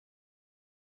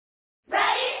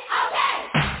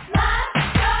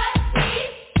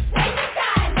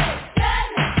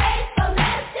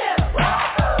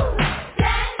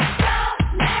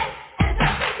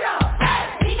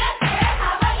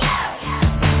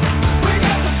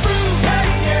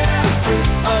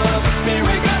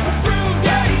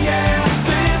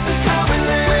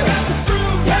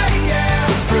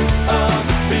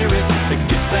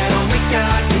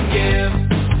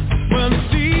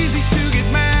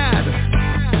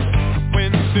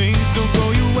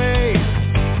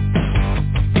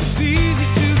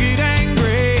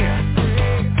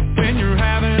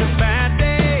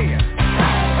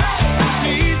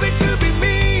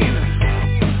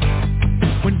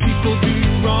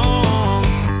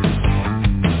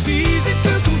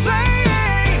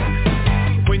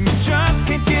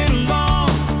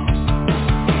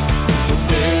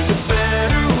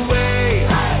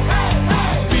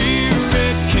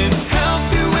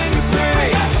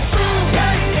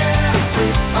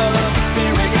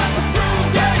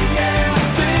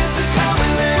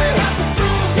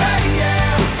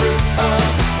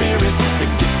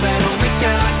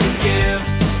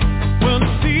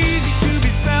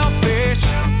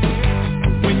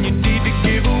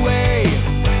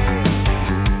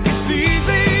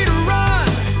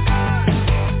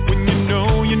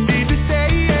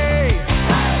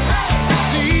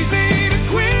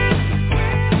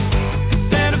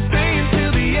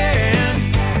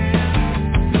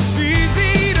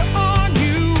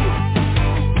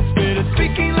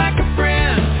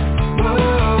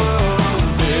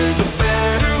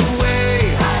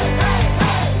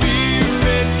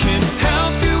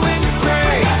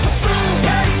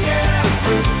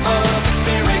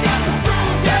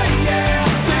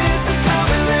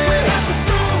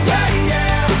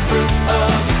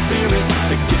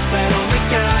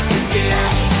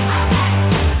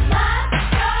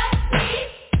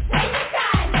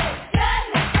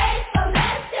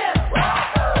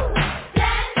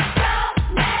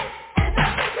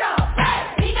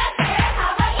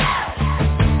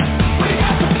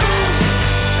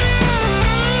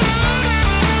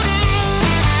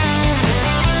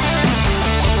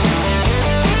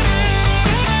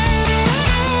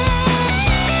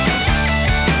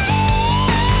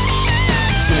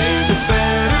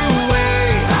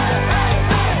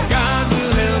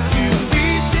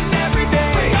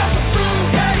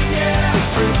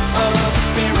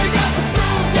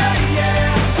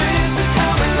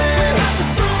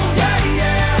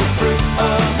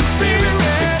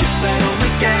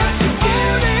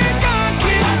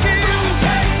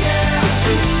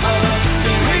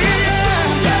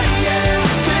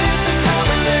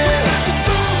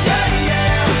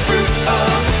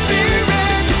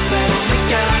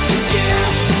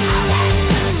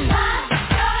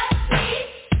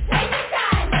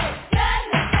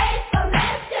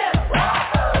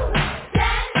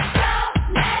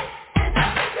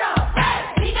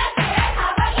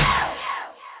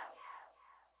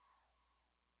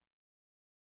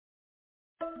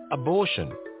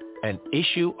 Abortion, an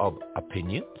issue of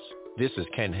opinions? This is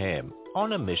Ken Ham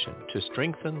on a mission to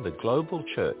strengthen the global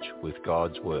church with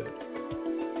God's Word.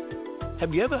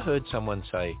 Have you ever heard someone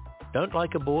say, "Don't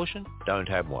like abortion? Don't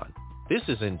have one"? This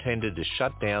is intended to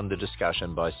shut down the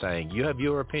discussion by saying, you have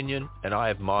your opinion and I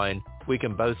have mine. We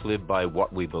can both live by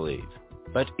what we believe.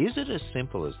 But is it as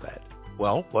simple as that?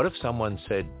 Well, what if someone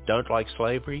said, "Don't like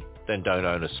slavery? Then don't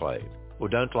own a slave." Or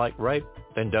 "Don't like rape?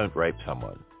 Then don't rape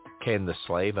someone." Can the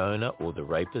slave owner or the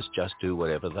rapist just do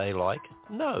whatever they like?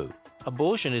 No.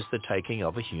 Abortion is the taking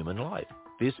of a human life.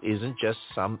 This isn't just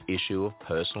some issue of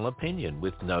personal opinion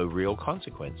with no real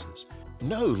consequences.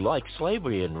 No, like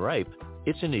slavery and rape,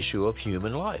 it's an issue of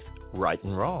human life, right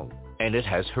and wrong, and it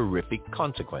has horrific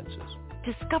consequences.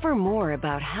 Discover more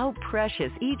about how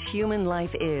precious each human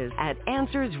life is at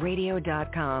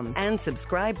AnswersRadio.com and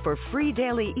subscribe for free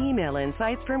daily email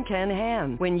insights from Ken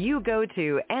Ham when you go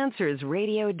to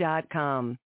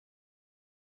AnswersRadio.com.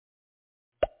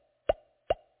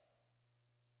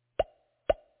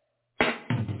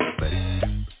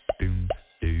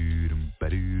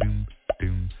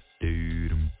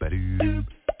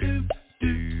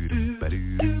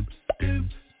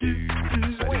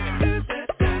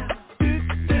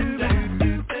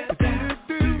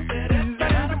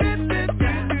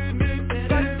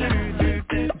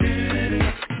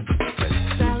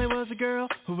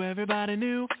 Everybody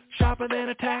knew, sharper than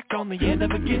a tack on the end of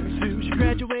a Ginsu. She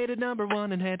graduated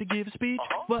 #1 and had to give a speech.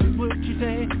 What would she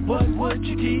say? What would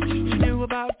she teach? She knew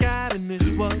about God and this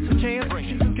was a chance.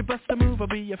 She could bust a move or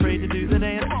be afraid to do the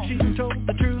dance. She told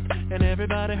the truth and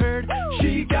everybody heard.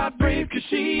 She got brave cause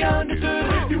she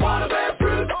understood. You wanna bear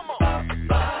fruit?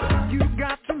 You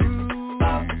got to move.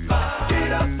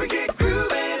 Get up and get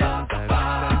grooving.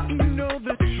 You know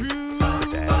the truth.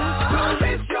 Don't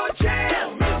miss your chance.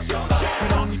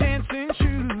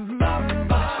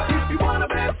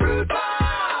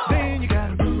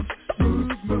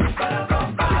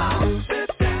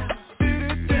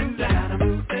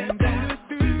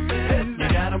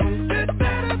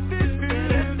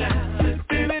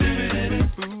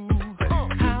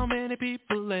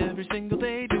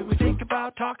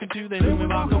 Talking to them and we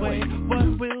walk away.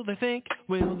 What will they think?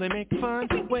 Will they make fun?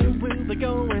 Where will they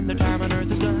go when their time on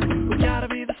earth is done? We gotta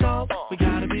be the salt, we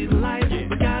gotta be the light.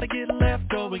 We gotta get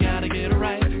left or we gotta get it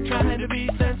right. Trying to be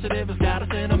sensitive has got us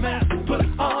in a mess. Put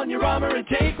on your armor and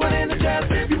take one in the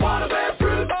chest. If you wanna bear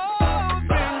fruit,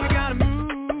 then we gotta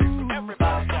move.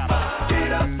 Everybody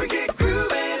get up and get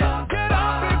grooving. Get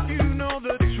up if you know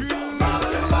the truth.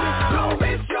 Don't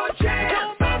miss your chance.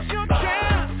 Don't miss your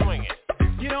chance. Swing it.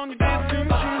 Get on your dance.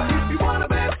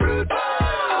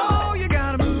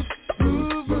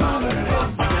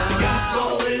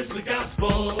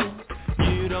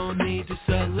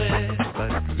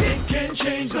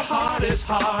 Change the hardest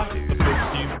heart, but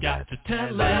first you've got to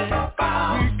tell it.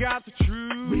 We got the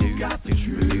truth. We got the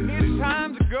truth. It's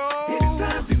time to go. It's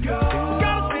time to go. We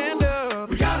gotta stand up.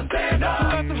 We gotta stand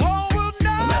up. Let the whole world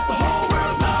know. Let the whole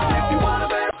world know. If you wanna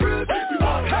bear fruit, if you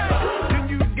wanna bear fruit, then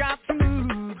you got to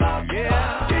move.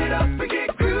 Yeah. Get up and get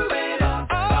grooving.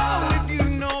 Oh, if you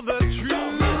know the truth.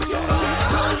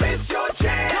 Don't miss your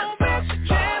chance. Don't miss your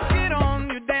chance. Get on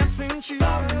your dancing shoes.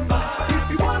 If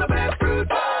you wanna bear fruit.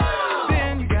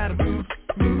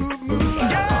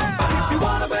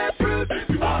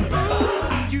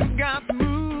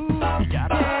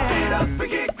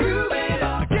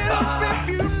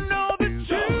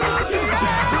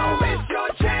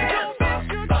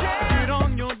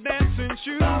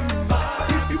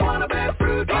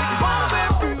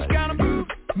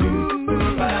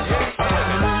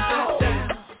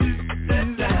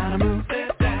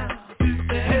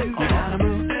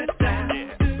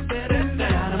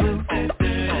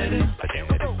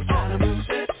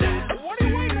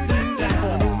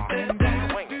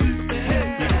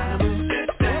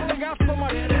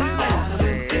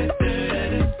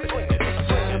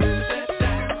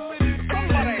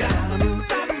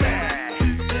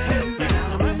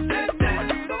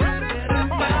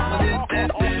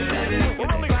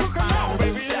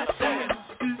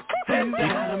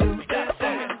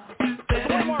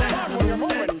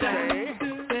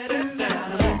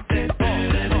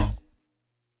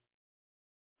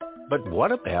 But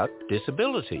what about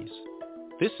disabilities?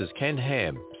 This is Ken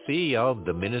Ham, CEO of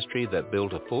the ministry that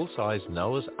built a full-size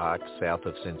Noah's Ark south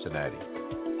of Cincinnati.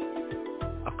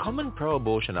 A common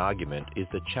pro-abortion argument is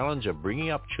the challenge of bringing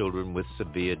up children with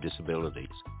severe disabilities.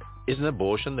 Isn't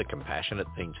abortion the compassionate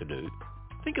thing to do?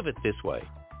 Think of it this way.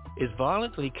 Is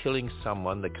violently killing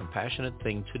someone the compassionate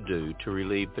thing to do to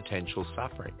relieve potential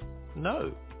suffering?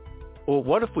 No. Or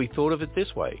what if we thought of it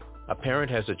this way? A parent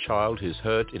has a child who's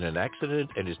hurt in an accident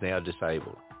and is now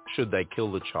disabled. Should they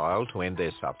kill the child to end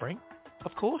their suffering?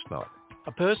 Of course not.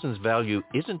 A person's value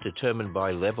isn't determined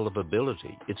by level of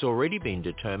ability. It's already been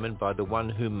determined by the one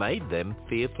who made them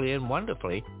fearfully and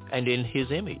wonderfully and in his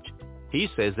image. He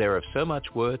says they're of so much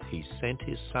worth, he sent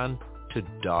his son to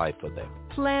die for them.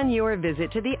 Plan your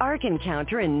visit to the Ark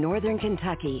Encounter in Northern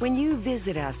Kentucky when you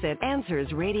visit us at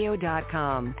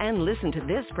AnswersRadio.com and listen to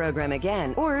this program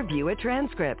again or view a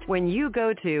transcript when you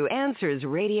go to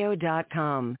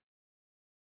AnswersRadio.com.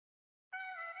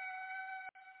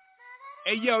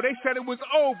 Hey, yo, they said it was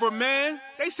over, man.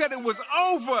 They said it was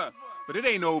over. But it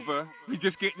ain't over. We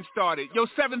just getting started. Yo,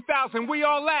 7,000, we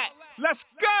all at. Let's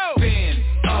go! Stand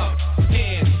up,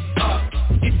 hands up.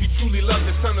 If you truly love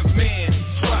the Son of Man,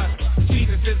 trust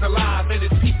Jesus is alive, and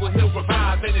his people he'll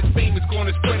revive, and his fame is going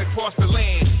to spread across the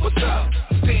land. What's up?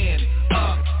 Stand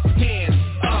up, hands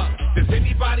up. Does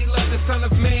anybody love the Son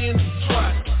of Man?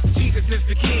 Trust, Jesus is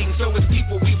the King, so his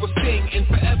people we will sing and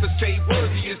forever say,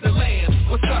 worthy is the Lamb.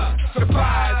 What's up?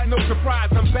 Surprise, no surprise,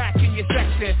 I'm back in your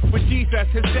section with Jesus,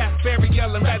 his death,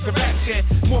 burial, and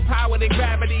resurrection. More power than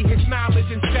gravity, his knowledge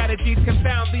and strategies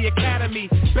confound the academy.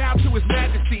 Bow to his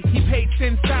majesty, he paid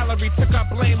sin's salary, took up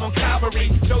blame on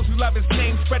Calvary. Those who love his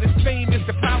name spread his fame is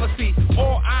the policy.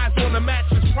 All eyes on the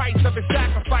matchless price of his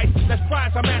sacrifice. Let's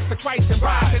prize our master Christ and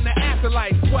rise in the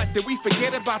afterlife. What, did we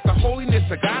forget about the holiness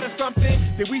of God or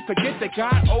something? Did we forget that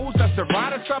God owes us a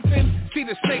ride or something? See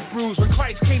the snake bruise when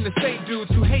Christ came to save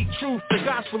dudes who hate truth. The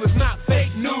gospel is not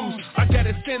fake news. Our debt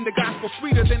is sin, the gospel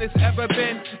sweeter than it's ever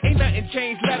been. Ain't nothing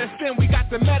changed, let us in, we got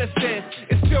the medicine.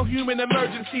 It's still human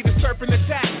emergency, the serpent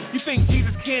attack. You think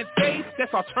Jesus can't save?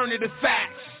 That's alternative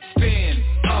facts. Stand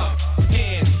up,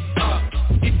 hands up.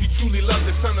 If you truly love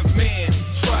the Son of Man,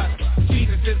 trust,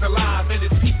 Jesus is alive, and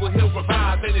his people he'll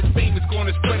revive, and his fame is going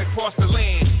to spread across the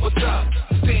land. What's up?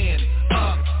 Stand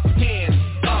up, hands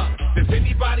up. Does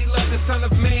anybody love the Son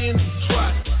of Man?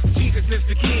 Trust, Jesus is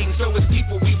the King, so his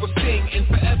people we will sing and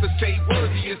forever say,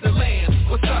 worthy is the Lamb.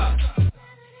 What's up?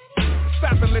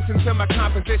 Stop and listen to my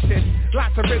composition.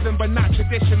 Lots of rhythm but not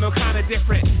traditional, kinda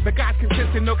different. But God's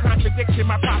consistent, no contradiction,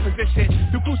 my proposition.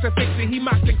 Through crucifixion, he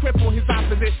mocked and crippled his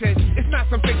opposition. It's not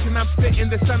some fiction, I'm spitting,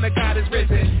 the Son of God is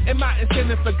risen. And my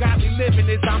incentive for godly living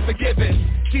is I'm forgiven.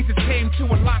 Jesus came to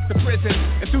unlock the prison,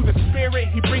 and through the Spirit,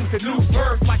 he brings a new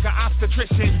birth like an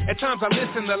obstetrician. At times I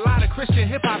listen, a lot of Christian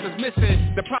hip-hop is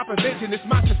missing. The proper vision is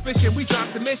my suspicion, we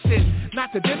dropped the mission.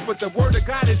 Not to this, but the word of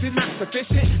God, is it not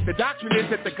sufficient? The doctrine is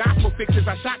that the gospel fixes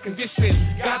our shot condition.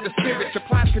 God the Spirit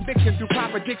supplies conviction through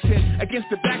proper diction. Against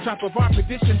the backdrop of our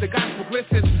position, the gospel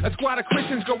glistens. A squad of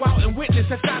Christians go out and witness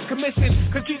at God's commission.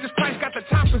 Cause Jesus Christ got the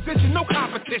top position, no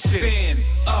competition. Stand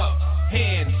up,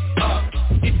 hands up.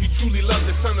 If you truly love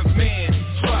the Son of Man,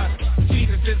 trust,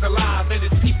 Jesus is alive, and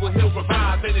his people he'll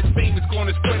revive, and his fame is going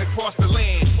to spread across the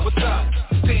land. What's up?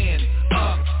 Stand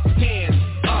up, hands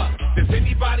up. Does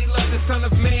anybody love the Son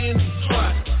of Man?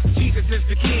 Trust, Jesus is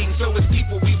the King, so his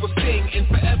people we will sing and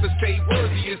forever say,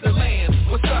 worthy is the Lamb.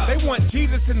 What's up? They want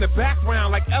Jesus in the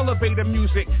background like elevator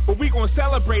music, but we gon'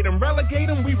 celebrate him, relegate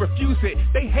him, we refuse it.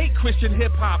 They hate Christian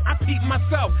hip-hop, I peep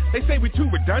myself. They say we too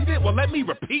redundant, well let me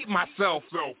repeat myself.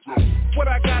 What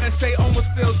I gotta say almost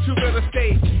feels too real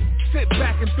estate. Sit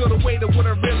back and feel the weight of what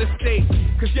a real estate.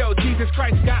 Cause yo, Jesus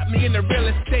Christ got me in the real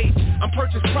estate. I'm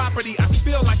purchased property, I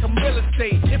feel like I'm real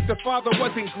estate. If the Father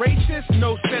wasn't gracious,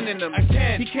 no sin in him.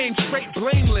 Again, he came straight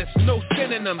blameless, no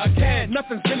sin in him. Again,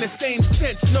 nothing's been the same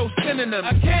since, no sin in them.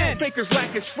 Again, fakers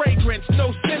lack his fragrance,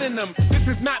 no sin in them. This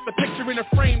is not the picture in a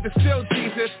frame to still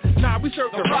Jesus. Nah, we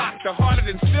serve the rock, the harder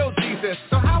than still Jesus.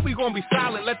 So how we gonna be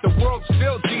silent, let the world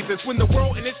still Jesus? When the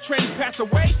world and its trends pass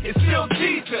away, it's still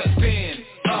Jesus. Stand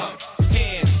up,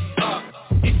 hands up.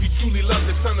 If you truly love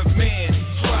the Son of Man,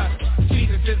 trust,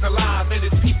 Jesus is alive, and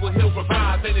his people he'll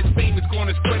revive, and his fame is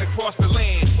gonna spread across the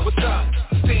land. What's up?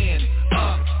 Stand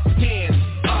up, hands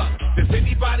up. Does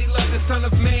anybody love the Son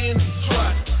of Man?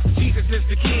 Trust, Jesus is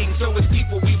the King, so his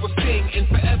people we will sing and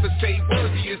forever say,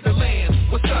 worthy is the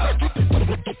Lamb. What's up?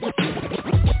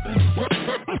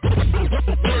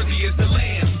 Worthy is the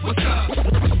Lamb. What's up?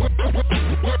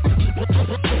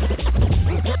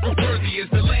 Worthy is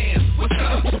the Lamb. What's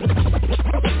up?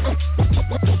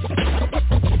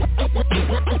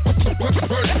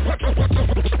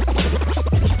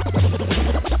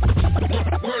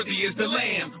 Worthy is the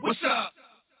Lamb. What's up?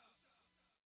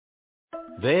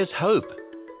 There's hope.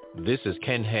 This is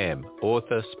Ken Ham,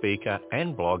 author, speaker,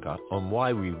 and blogger on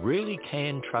why we really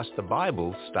can trust the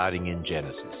Bible starting in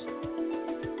Genesis.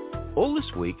 All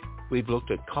this week, we've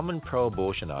looked at common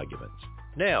pro-abortion arguments.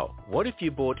 Now, what if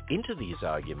you bought into these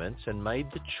arguments and made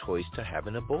the choice to have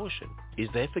an abortion? Is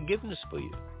there forgiveness for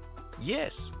you?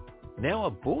 Yes. Now,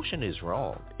 abortion is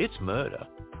wrong. It's murder.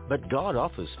 But God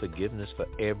offers forgiveness for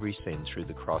every sin through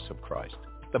the cross of Christ.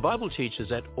 The Bible teaches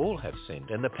that all have sinned,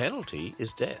 and the penalty is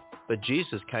death. But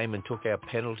Jesus came and took our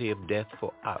penalty of death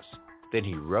for us. Then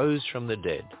he rose from the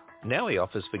dead. Now he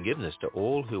offers forgiveness to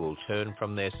all who will turn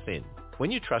from their sin.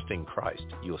 When you trust in Christ,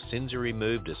 your sins are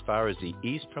removed as far as the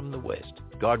east from the west.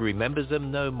 God remembers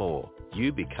them no more.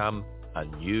 You become a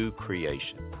new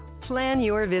creation. Plan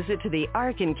your visit to the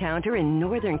Ark Encounter in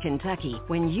Northern Kentucky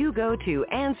when you go to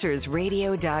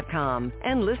AnswersRadio.com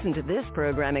and listen to this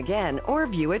program again or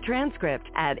view a transcript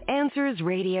at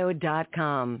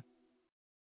AnswersRadio.com.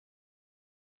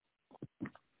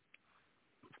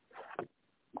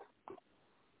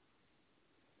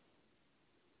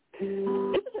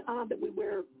 Isn't it odd that we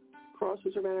wear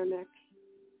crosses around our necks?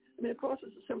 I mean, a cross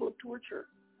is a symbol of torture,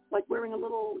 like wearing a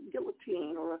little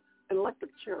guillotine or an electric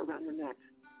chair around your neck.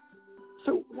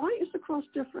 So why is the cross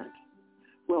different?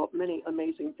 Well, many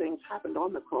amazing things happened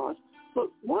on the cross, but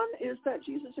one is that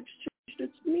Jesus exchanged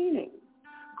its meaning.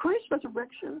 Christ's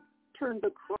resurrection turned the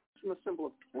cross from a symbol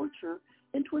of torture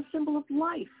into a symbol of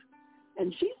life.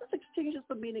 And Jesus exchanges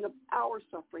the meaning of our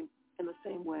suffering in the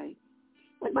same way.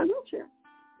 Like my wheelchair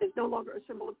is no longer a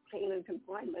symbol of pain and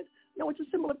confinement. No, it's a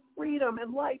symbol of freedom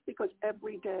and life, because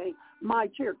every day my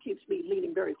chair keeps me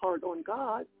leaning very hard on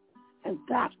God, and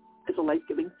that is a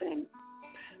life-giving thing.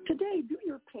 Today, view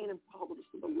your pain and problems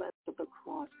through the lens of the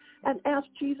cross and ask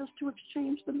Jesus to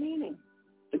exchange the meaning.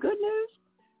 The good news,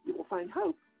 you will find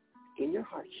hope in your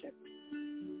hardship.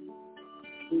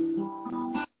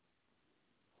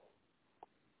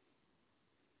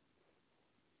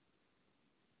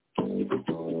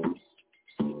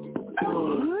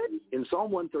 In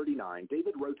Psalm 139,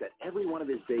 David wrote that every one of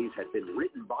his days had been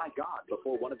written by God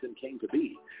before one of them came to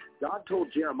be. God told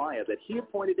Jeremiah that he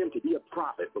appointed him to be a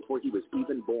prophet before he was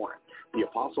even born. The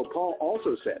Apostle Paul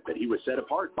also said that he was set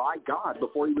apart by God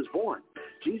before he was born.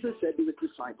 Jesus said to his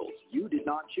disciples, "You did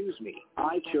not choose me.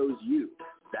 I chose you."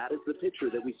 That is the picture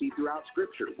that we see throughout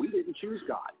Scripture. We didn't choose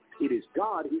God. It is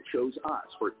God who chose us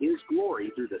for his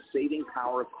glory through the saving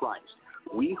power of Christ.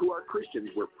 We who are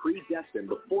Christians were predestined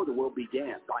before the world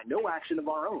began by no action of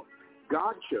our own.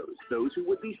 God chose those who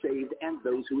would be saved and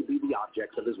those who would be the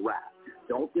objects of his wrath.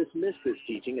 Don't dismiss this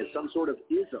teaching as some sort of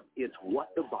ism. It's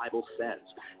what the Bible says.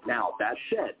 Now, that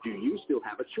said, do you still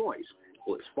have a choice?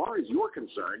 Well, as far as you're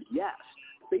concerned, yes.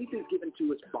 Faith is given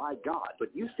to us by God,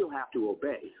 but you still have to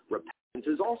obey. Repentance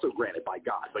is also granted by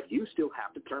God, but you still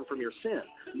have to turn from your sin.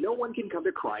 No one can come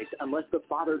to Christ unless the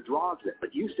Father draws them,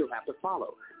 but you still have to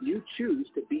follow. You choose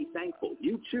to be thankful.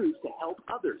 You choose to help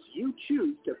others. You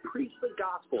choose to preach the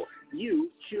gospel.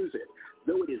 You choose it.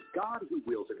 Though it is God who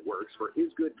wills and works for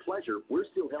his good pleasure, we're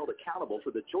still held accountable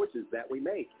for the choices that we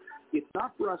make. It's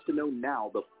not for us to know now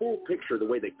the full picture the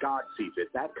way that God sees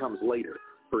it. That comes later.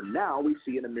 For now we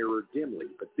see in a mirror dimly,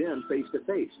 but then face to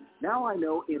face. Now I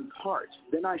know in part,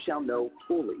 then I shall know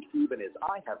fully, even as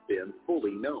I have been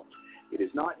fully known. It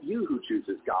is not you who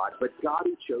chooses God, but God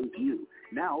who chose you.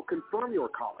 Now confirm your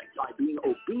calling by being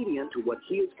obedient to what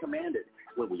he has commanded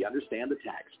when we understand the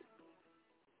text.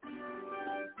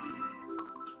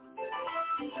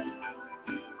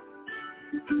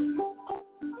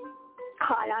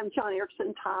 Hi, I'm John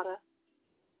Erickson Tata,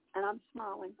 and I'm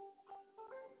smiling.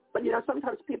 But, you know,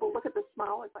 sometimes people look at the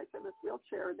smile as I sit in this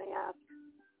wheelchair and they ask,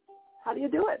 how do you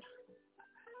do it?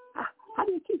 How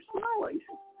do you keep smiling?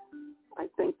 I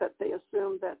think that they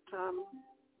assume that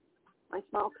my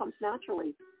smile comes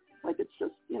naturally. Like it's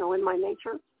just, you know, in my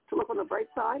nature to look on the bright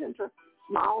side and to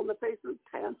smile in the face of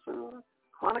cancer,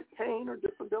 chronic pain, or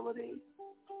disability.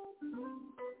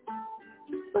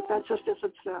 But that just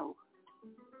isn't so.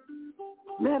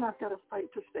 Man, I've got to fight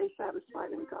to stay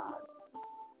satisfied in God.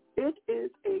 It is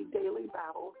a daily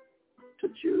battle to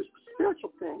choose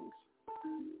spiritual things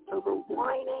over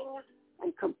whining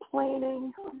and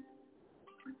complaining.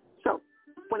 So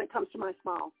when it comes to my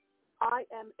smile, I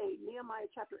am a Nehemiah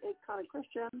chapter 8 kind of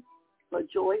Christian. The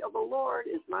joy of the Lord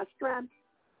is my strength.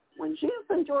 When Jesus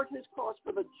endured his cross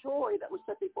for the joy that was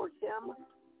set before him,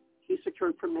 he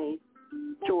secured for me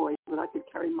joy that I could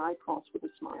carry my cross with a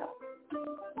smile.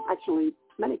 Actually,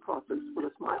 many crosses with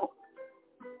a smile.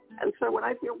 And so when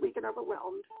I feel weak and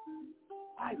overwhelmed,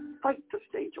 I fight to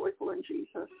stay joyful in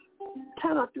Jesus.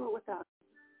 Cannot do it without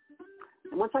him.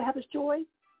 And once I have his joy,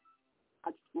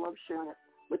 I just love sharing it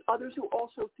with others who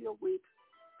also feel weak.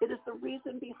 It is the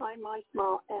reason behind my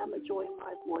smile and the joy in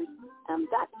my voice, and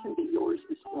that can be yours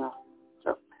as well.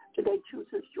 So today, choose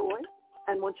his joy,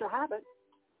 and once you have it,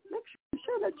 make sure you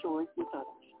share that joy with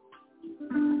others.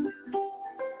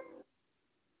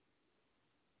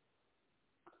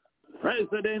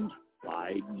 President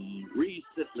Biden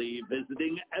recently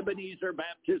visiting Ebenezer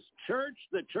Baptist Church,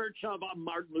 the Church of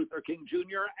Martin Luther King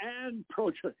Jr. and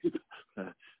pro-choice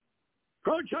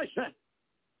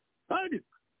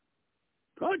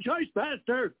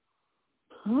pastor.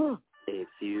 A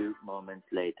few moments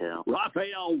later,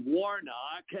 Raphael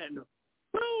Warnock, and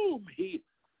boom, he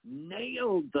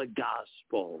nailed the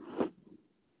gospel.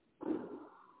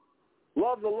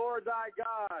 Love the Lord thy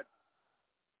God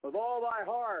with all thy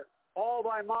heart, all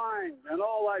thy mind, and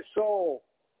all thy soul,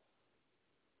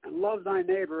 and love thy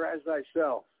neighbor as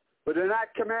thyself. But in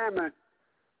that commandment,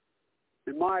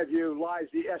 in my view, lies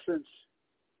the essence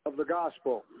of the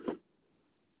gospel.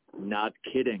 Not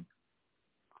kidding.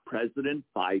 President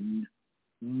Biden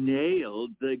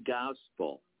nailed the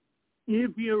gospel.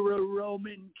 if you're a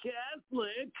Roman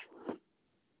Catholic.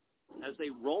 As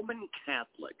a Roman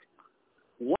Catholic,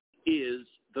 what is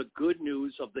the good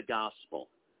news of the gospel?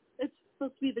 It's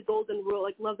supposed to be the golden rule,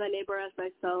 like love thy neighbor as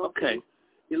thyself. Okay.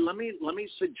 Let me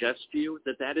suggest to you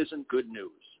that isn't good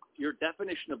news. Your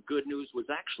definition of good news was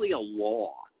actually a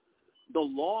law. The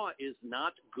law is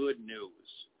not good news.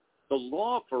 The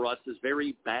law for us is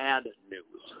very bad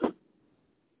news.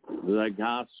 The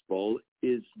gospel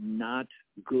is not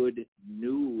good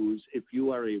news if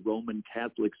you are a Roman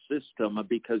Catholic system,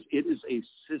 because it is a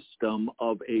system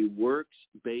of a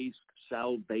works-based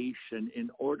salvation. In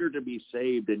order to be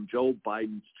saved in Joe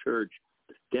Biden's church,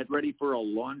 get ready for a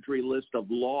laundry list of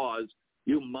laws.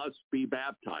 You must be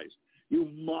baptized. You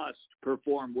must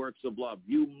perform works of love.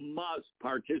 You must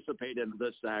participate in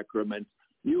the sacraments.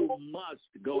 You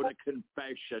must go to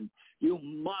confession. You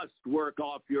must work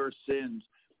off your sins.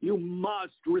 You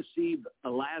must receive the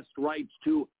last rites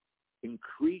to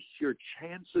increase your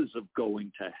chances of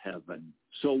going to heaven.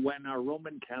 So when our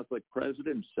Roman Catholic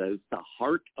president says the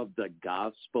heart of the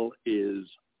gospel is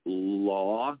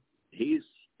law, he's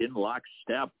in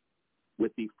lockstep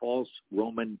with the false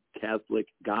Roman Catholic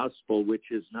gospel,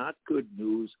 which is not good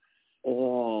news.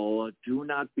 All do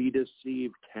not be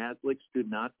deceived. Catholics do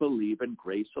not believe in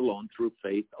grace alone through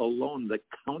faith alone. The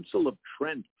Council of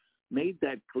Trent made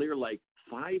that clear like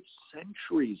 5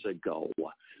 centuries ago.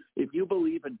 If you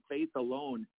believe in faith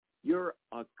alone, you're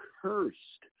accursed.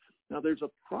 Now, there's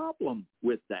a problem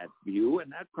with that view,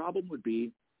 and that problem would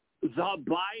be the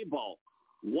Bible.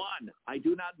 1, I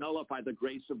do not nullify the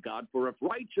grace of God, for if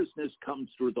righteousness comes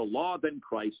through the law, then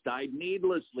Christ died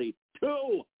needlessly.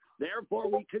 2, therefore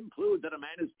we conclude that a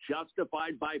man is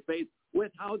justified by faith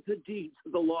without the deeds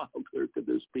of the law. How clear could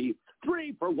this be?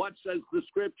 3, for what says the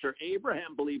Scripture?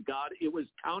 Abraham believed God. It was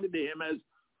counted to him as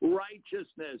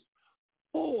righteousness.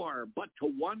 4, but to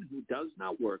one who does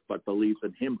not work but believes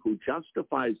in him who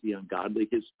justifies the ungodly,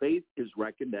 his faith is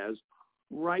reckoned as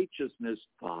righteousness.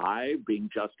 5, being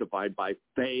justified by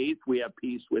faith, we have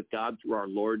peace with God through our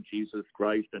Lord Jesus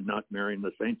Christ, and not marrying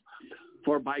the saints.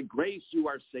 For by grace you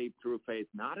are saved through faith,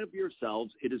 not of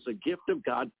yourselves. It is a gift of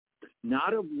God,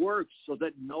 not of works, so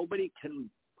that nobody can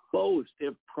boast.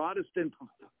 If Protestant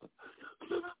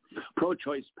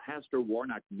pro-choice Pastor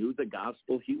Warnock knew the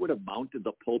gospel, he would have mounted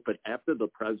the pulpit after the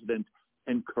president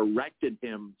and corrected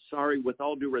him. Sorry, with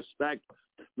all due respect,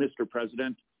 Mr.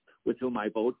 President, with whom I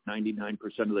vote 99%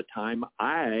 of the time,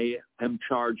 I am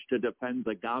charged to defend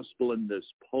the gospel in this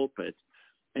pulpit.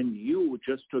 And you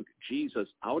just took Jesus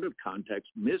out of context,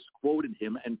 misquoted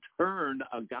him, and turned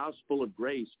a gospel of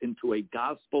grace into a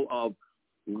gospel of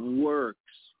works.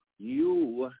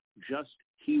 You just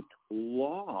heaped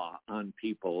law on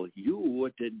people. You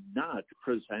did not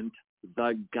present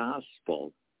the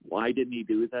gospel. Why didn't he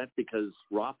do that? Because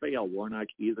Raphael Warnock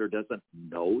either doesn't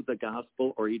know the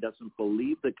gospel or he doesn't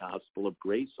believe the gospel of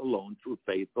grace alone through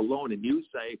faith alone. And you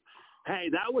say, hey,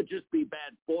 that would just be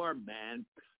bad form, man,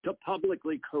 to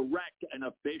publicly correct an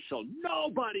official.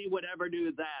 Nobody would ever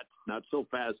do that. Not so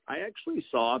fast. I actually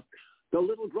saw the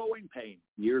little growing pain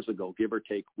years ago, give or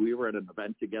take. We were at an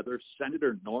event together.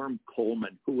 Senator Norm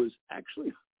Coleman, who was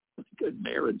actually a good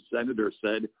mayor and senator,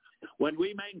 said, when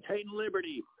we maintain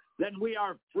liberty, then we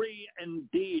are free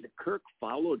indeed. Kirk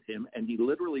followed him, and he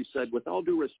literally said, with all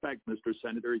due respect, Mr.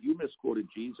 Senator, you misquoted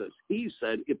Jesus. He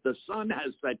said, if the Son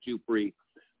has set you free,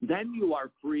 then you are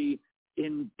free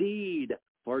indeed.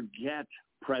 Forget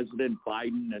President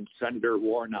Biden and Senator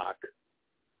Warnock.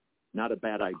 Not a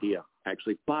bad idea,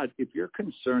 actually. But if you're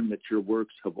concerned that your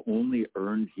works have only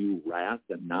earned you wrath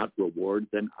and not reward,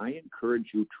 then I encourage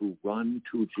you to run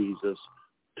to Jesus.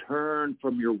 Turn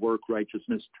from your work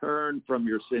righteousness. Turn from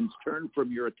your sins. Turn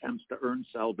from your attempts to earn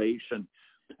salvation.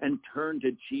 And turn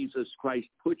to Jesus Christ.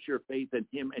 Put your faith in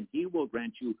him, and he will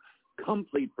grant you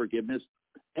complete forgiveness,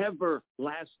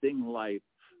 everlasting life,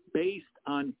 based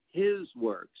on his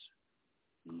works,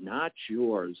 not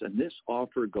yours. And this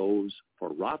offer goes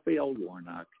for Raphael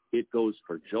Warnock, it goes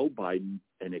for Joe Biden,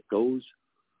 and it goes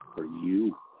for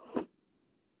you.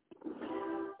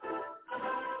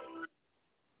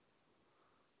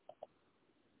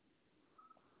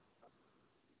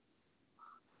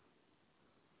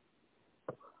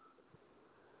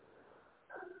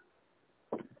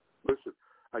 Listen,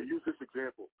 I use this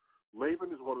example. Laban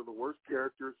is one of the worst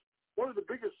characters, one of the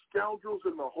biggest scoundrels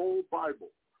in the whole Bible.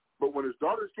 But when his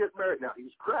daughters get married, now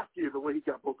he's crafty in the way he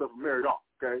got both of them married off,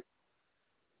 okay?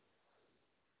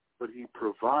 But he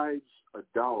provides a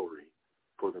dowry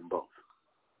for them both.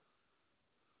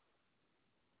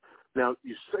 Now,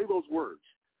 you say those words,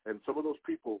 and some of those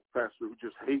people, Pastor, who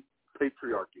just hate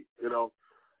patriarchy,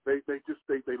 They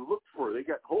look for it. They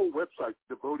got whole websites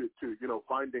devoted to,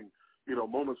 finding,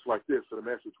 moments like this in a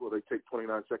message where they take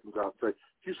 29 seconds out and say,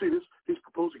 do you see this? He's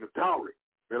proposing a dowry,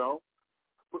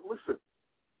 But listen,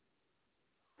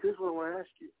 here's what I want to ask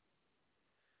you.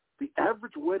 The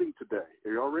average wedding today,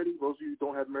 are you all ready? Those of you who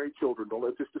don't have married children, don't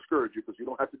let this discourage you because you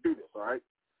don't have to do this, all right?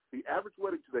 The average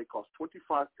wedding today costs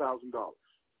 $25,000.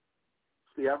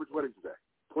 It's the average wedding today,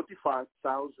 $25,000.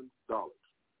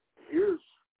 Here's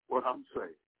what I'm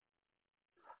saying.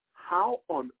 How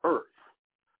on earth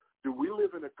do we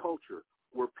live in a culture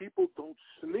where people don't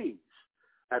sneeze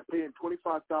at paying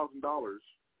 $25,000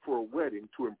 for a wedding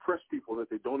to impress people that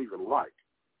they don't even like?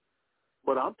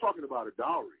 But I'm talking about a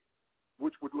dowry,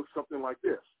 which would look something like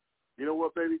this. You know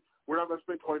what, baby? We're not going to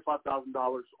spend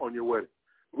 $25,000 on your wedding.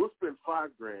 We'll spend $5,000,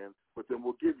 but then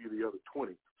we'll give you the other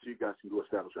 $20,000 so you guys can go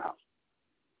establish a house.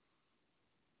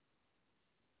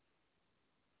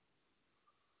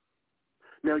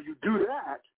 Now, you do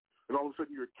that, and all of a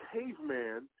sudden you're a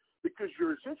caveman because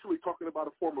you're essentially talking about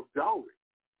a form of dowry.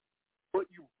 But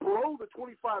you blow the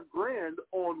 $25,000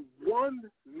 on one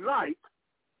night,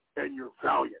 and you're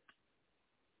valiant.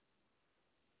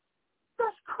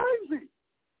 That's crazy.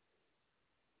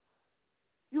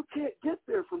 You can't get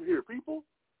there from here, people.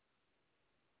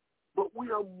 But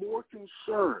we are more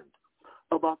concerned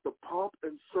about the pomp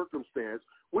and circumstance,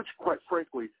 which, quite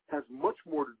frankly, has much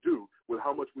more to do with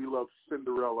how much we love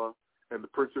Cinderella and the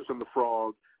Princess and the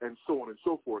Frog and so on and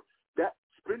so forth. That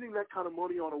spending that kind of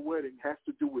money on a wedding has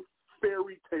to do with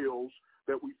fairy tales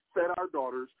that we fed our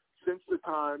daughters since the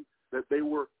time that they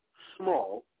were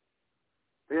small.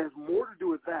 It has more to do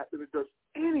with that than it does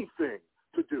anything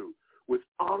to do with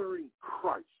honoring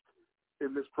Christ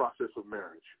in this process of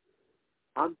marriage.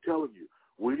 I'm telling you,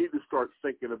 we need to start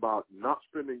thinking about not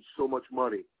spending so much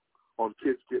money on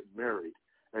kids getting married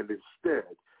and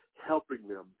instead helping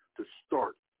them to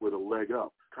start with a leg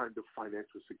up, kind of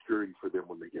financial security for them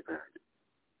when they get married.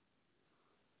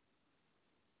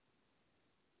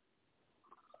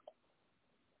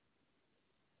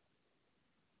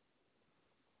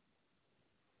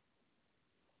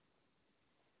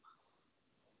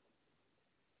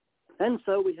 And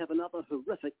so we have another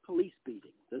horrific police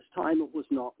beating. This time it was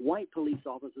not white police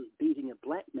officers beating a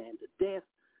black man to death,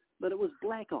 but it was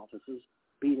black officers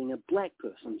beating a black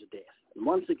person to death. And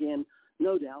once again,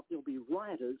 no doubt there'll be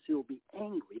rioters who will be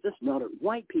angry, this not at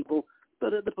white people,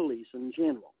 but at the police in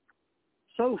general.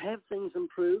 So have things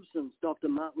improved since Dr.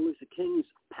 Martin Luther King's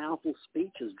powerful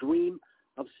speech, his dream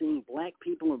of seeing black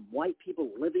people and white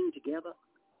people living together?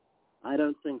 I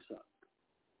don't think so.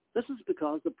 This is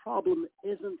because the problem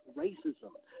isn't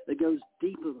racism. It goes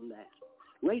deeper than that.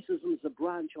 Racism is a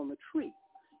branch on the tree,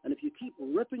 and if you keep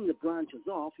ripping the branches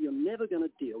off, you're never going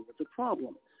to deal with the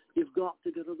problem. You've got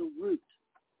to go to the root.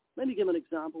 Let me give an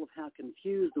example of how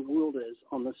confused the world is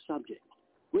on this subject.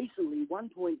 Recently,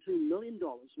 $1.2 million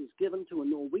was given to a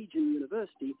Norwegian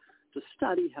university to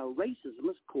study how racism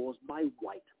is caused by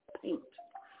white paint.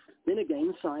 Then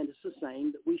again, scientists are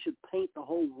saying that we should paint the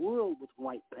whole world with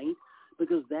white paint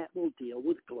because that will deal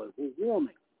with global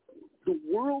warming. The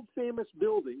world-famous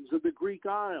buildings of the Greek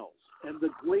Isles and the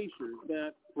glaciers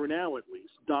that, for now at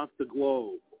least, dot the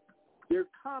globe. Their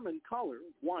common color,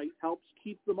 white, helps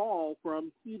keep them all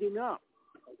from heating up.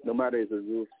 No matter the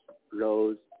roofs,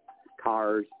 roads,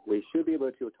 cars, we should be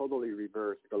able to totally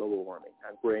reverse global warming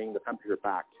and bring the temperature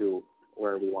back to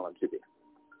where we want it to be.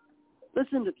 This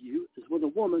interview is with a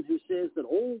woman who says that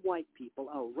all white people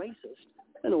are racist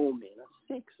and all men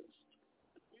are sexist.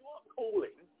 You are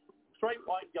calling straight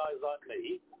white guys like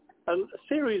me a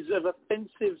series of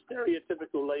offensive,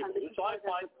 stereotypical labels, which I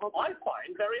find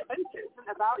very offensive.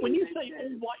 When you say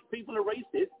all white people are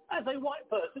racist, as a white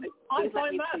person, I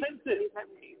find that offensive.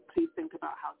 Please think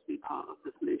about how to be part of the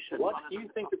solution. What do you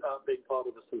think about being part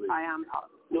of the solution? I am part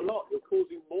of the solution. You're not. You're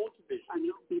causing more division. I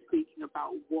need to be speaking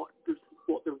about what the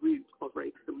root of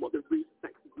racism, what the root of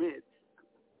sexism is.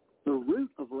 The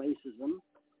root of racism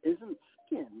isn't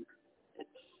skin, it's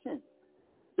sin.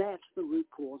 That's the root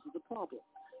cause of the problem.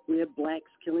 We have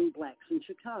blacks killing blacks in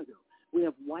Chicago. We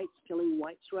have whites killing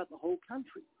whites throughout the whole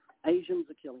country. Asians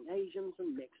are killing Asians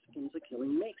and Mexicans are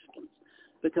killing Mexicans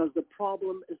because the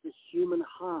problem is the human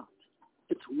heart.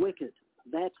 It's wicked.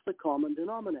 That's the common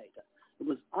denominator. It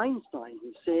was Einstein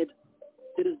who said,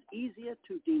 it is easier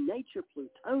to denature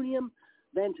plutonium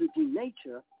than to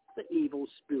denature the evil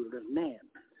spirit of man.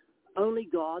 Only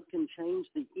God can change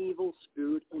the evil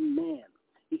spirit in man.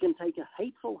 He can take a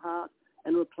hateful heart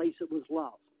and replace it with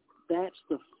love. That's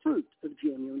the fruit of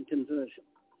genuine conversion.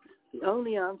 The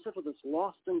only answer for this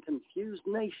lost and confused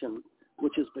nation,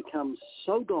 which has become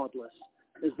so godless,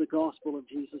 is the gospel of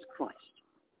Jesus Christ.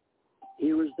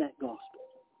 Here is that gospel.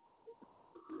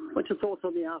 What's your thoughts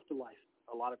on the afterlife?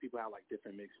 A lot of people have like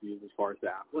different mixed views as far as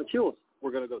that. What's yours?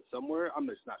 We're going to go somewhere. I'm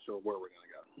just not sure where we're going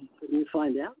to go. Can you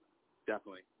find out?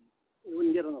 Definitely. You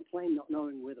wouldn't get on a plane not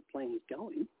knowing where the plane is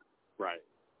going. Right.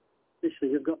 Especially,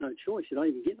 you've got no choice. You're not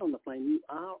even getting on the plane. You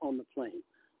are on the plane.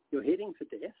 You're heading for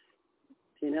death.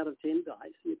 10 out of 10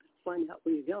 dies. You find out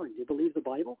where you're going. Do you believe the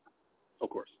Bible? Of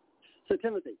course. So,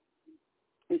 Timothy,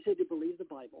 you said you believe the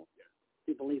Bible. Yeah.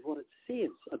 Do you believe what it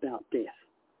says about death?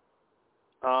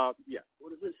 Yeah. What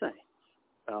does it say?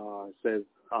 It says,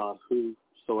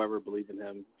 whosoever believes in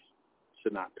him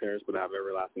should not perish but have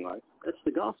everlasting life. That's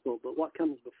the gospel, but what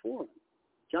comes before it?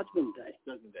 Judgment Day.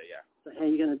 Judgment Day, yeah. So how are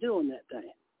you going to do on that day?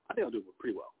 I think I'll do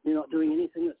pretty well. You're not doing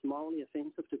anything that's morally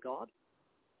offensive to God?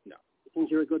 No. You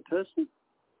think you're a good person?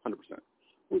 100%.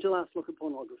 When did you last look at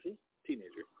pornography?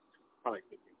 Teenager. Probably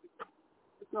 15.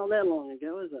 It's not that long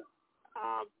ago, is it?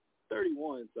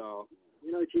 31, so...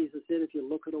 You know, Jesus said if you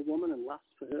look at a woman and lust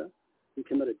for her, you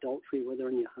commit adultery with her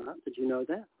in your heart. Did you know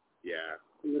that? Yeah.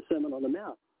 In the Sermon on the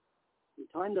Mount. And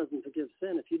time doesn't forgive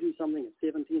sin. If you do something at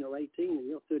 17 or 18 and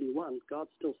you're 31, God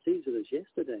still sees it as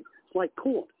yesterday. It's like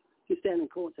court. You stand in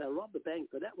court and say, I robbed the bank,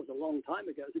 but that was a long time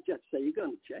ago. The judge say, you're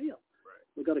going to jail. Right.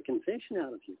 We've got a confession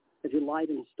out of you. Have you lied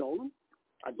and stolen?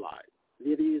 I've lied. Have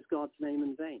you ever used God's name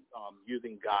in vain?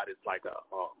 Using God is like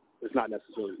it's not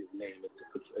necessarily his name.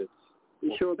 It's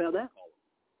you sure about that?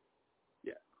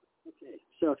 Yeah. Okay.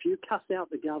 So if you cuss out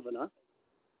the governor,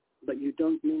 but you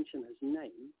don't mention his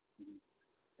name,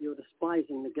 you're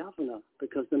despising the governor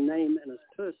because the name and his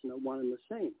person are one and the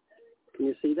same. Can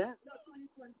you see that?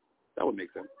 That would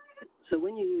make sense. So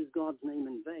when you use God's name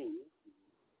in vain,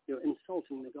 you're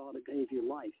insulting the God who gave you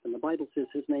life. And the Bible says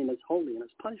his name is holy and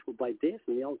it's punishable by death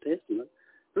in the Old Testament.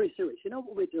 Very serious. You know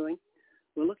what we're doing?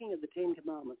 We're looking at the Ten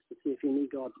Commandments to see if you need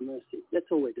God's mercy. That's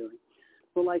all we're doing.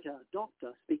 We're like a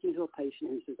doctor speaking to a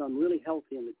patient who says, I'm really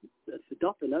healthy, and the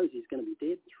doctor knows he's going to be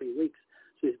dead in 3 weeks,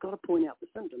 so he's got to point out the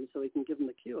symptoms so he can give him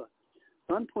the cure.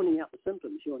 So I'm pointing out the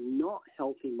symptoms. You're not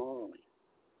healthy morally.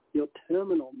 You're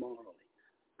terminal morally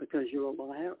because you're a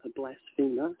liar, a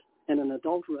blasphemer, and an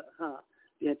adulterer at heart.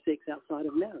 You had sex outside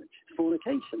of marriage. It's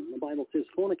fornication. The Bible says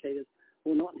fornicators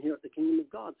will not inherit the kingdom of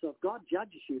God. So if God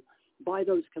judges you by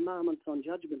those commandments on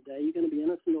Judgment Day, you're going to be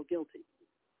innocent or guilty.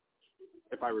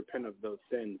 If I repent of those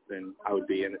sins, then I would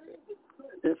be innocent.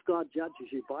 If God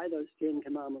judges you by those 10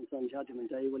 commandments on Judgment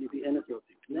Day, will you be innocent?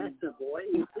 That's the boy.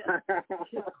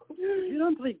 If you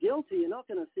don't plead guilty, you're not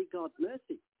going to seek God's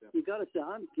mercy. Yeah. You've got to say,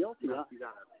 I'm guilty. No, you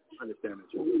got to understand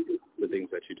the things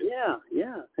that you do.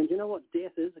 Yeah. And you know what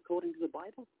death is according to the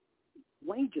Bible?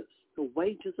 Wages. The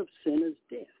wages of sin is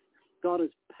death. God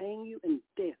is paying you in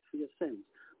death for your sins.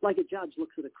 Like a judge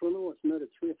looks at a criminal that's murdered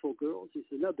 3 or 4 girls. He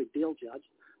says, no big deal, Judge.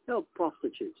 They're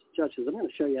prostitutes. Judge says, I'm going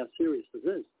to show you how serious this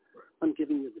is. I'm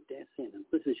giving you the death sentence.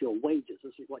 This is your wages.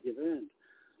 This is what you've earned.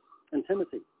 And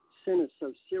Timothy, sin is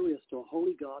so serious to a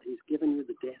holy God, he's given you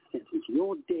the death sentence.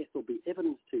 Your death will be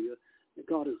evidence to you that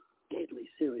God is deadly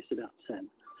serious about sin.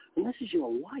 And this is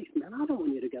your life, man. I don't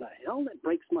want you to go to hell. That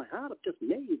breaks my heart. I've just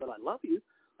met you, but I love you.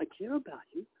 I care about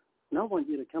you. And I want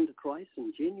you to come to Christ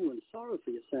in genuine sorrow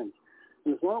for your sins.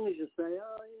 And as long as you say,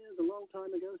 oh, yeah, it was a long time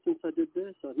ago since I did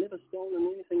this, I've never stolen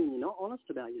anything, and you're not honest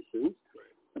about your sins,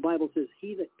 the Bible says,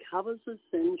 he that covers his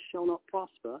sins shall not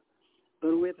prosper, but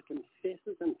whoever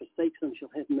confesses and forsakes them shall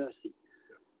have mercy.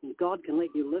 And God can let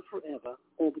you live forever,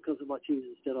 all because of what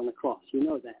Jesus did on the cross. You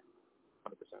know that.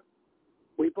 100%.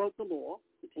 We broke the law,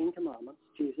 the 10 Commandments.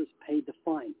 Jesus paid the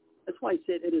fine. That's why he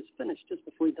said, it is finished. Just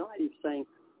before he died, he was saying,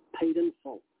 paid in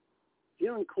full. If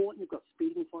you're in court and you've got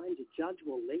speeding fines, your judge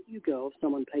will let you go if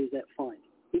someone pays that fine.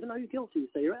 Even though you're guilty, you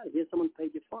say, you're out of here, someone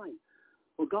paid your fine.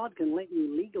 Well, God can let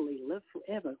you legally live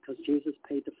forever because Jesus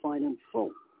paid the fine in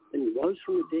full. Then he rose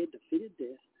from the dead, defeated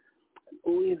death. And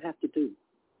all you have to do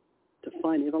to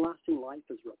find everlasting life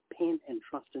is repent and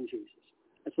trust in Jesus.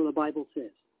 That's what the Bible says.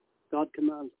 God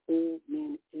commands all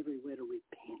men everywhere to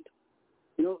repent.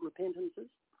 You know what repentance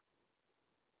is?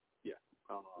 Yeah.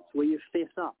 It's where you fess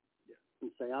up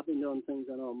and say, I've been doing things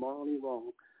I know are morally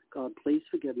wrong. God, please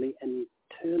forgive me, and you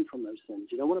turn from those sins.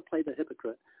 You don't want to play the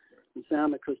hypocrite and say,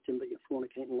 I'm a Christian, but you're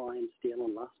fornicating, lying,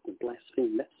 stealing, lust, and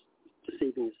blaspheme. That's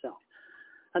deceiving yourself.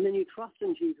 And then you trust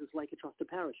in Jesus like you trust a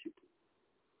parachute.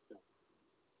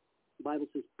 The Bible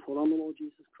says, put on the Lord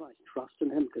Jesus Christ. Trust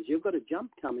in him, because you've got a jump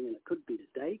coming, and it could be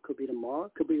today, could be tomorrow,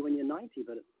 could be when you're 90,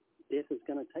 but death is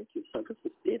going to take you. So this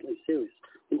is deadly serious.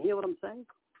 Can you hear what I'm saying?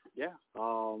 Yeah,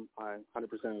 I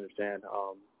 100% understand.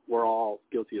 We're all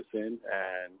guilty of sin,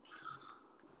 and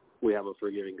we have a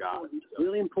forgiving God. It's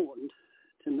really important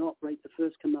to not break the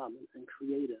first commandment and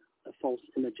create a false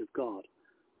image of God.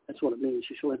 That's what it means.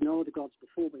 You shall have no other gods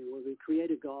before me. Well, we create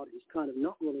a God who's kind of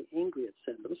not really angry at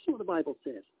sin. But this is what the Bible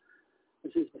says.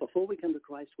 It says, before we come to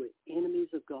Christ, we're enemies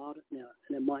of God in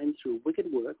our minds through wicked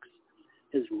works.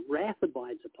 His wrath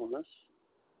abides upon us.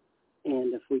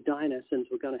 And if we die in our sins,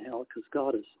 we're going to hell because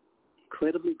God is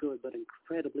incredibly good but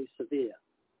incredibly severe.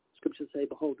 Scriptures say,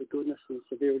 behold the goodness and the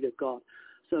severity of God.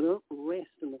 So don't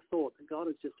rest in the thought that God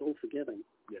is just all-forgiving.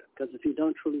 Because if you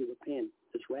don't truly repent,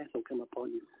 his wrath will come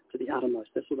upon you to the uttermost.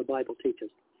 That's what the Bible teaches.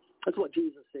 That's what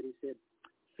Jesus said. He said,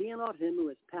 fear not him who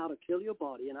has power to kill your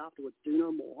body and afterwards do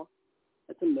no more.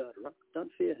 That's a murderer.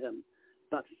 Don't fear him.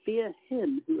 But fear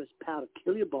him who has power to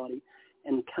kill your body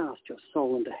and cast your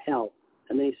soul into hell.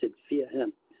 And then he said, fear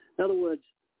him. In other words,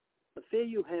 the fear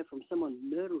you have from someone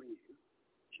murdering you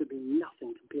should be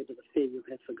nothing compared to the fear you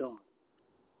have for God.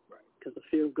 Because the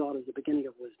fear of God is the beginning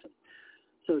of wisdom.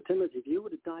 So, Timothy, if you were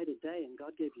to die today and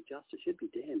God gave you justice, you'd be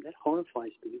damned. That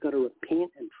horrifies me. You've got to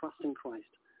repent and trust in Christ.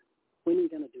 When are you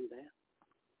going to do that?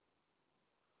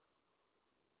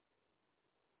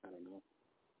 I don't know.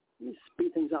 Let me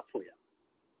speed things up for you.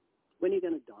 When are you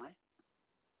going to die?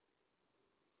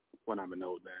 When I'm an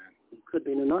old man. It could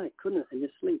be tonight, couldn't it? In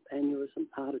your sleep, aneurysm,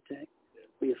 heart attack.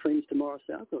 Will your friends tomorrow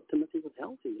say, I thought Timothy was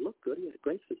healthy. He looked good. He had a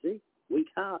great physique.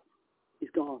 Weak heart. He's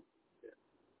gone.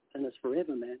 And it's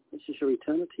forever, man. This is your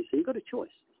eternity. So you've got a choice.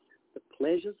 The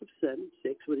pleasures of sin,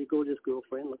 sex with your gorgeous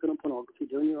girlfriend, looking at pornography,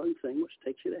 doing your own thing, which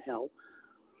takes you to hell,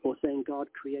 or saying,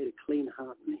 God, create a clean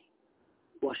heart in me.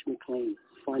 Wash me clean.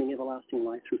 Finding everlasting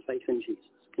life through faith in Jesus.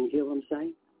 Can you hear what I'm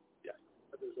saying? Yeah.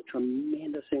 But there's a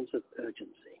tremendous sense of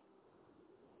urgency.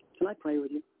 Can I pray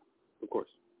with you? Of course.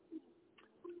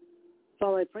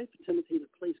 Father, I pray for Timothy to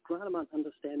please grant him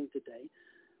understanding today.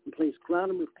 And please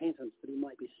grant him repentance that he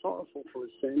might be sorrowful for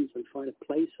his sins and find a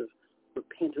place of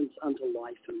repentance unto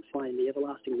life and find the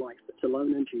everlasting life that's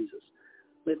alone in Jesus.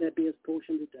 Let that be his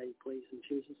portion today, please, in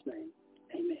Jesus' name.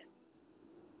 Amen.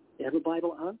 You have a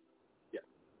Bible on? Yeah.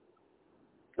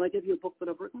 Can I give you a book that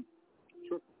I've written?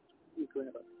 Sure. You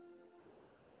grab it.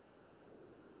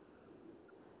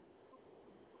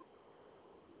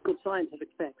 Good scientific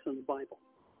facts on the Bible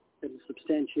that will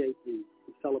substantiate the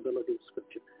infallibility of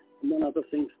Scripture. And one other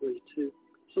thing for you too.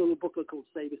 It's a little booklet called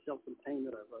Save Yourself from Pain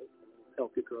that I wrote to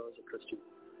help you grow as a Christian.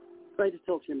 Great to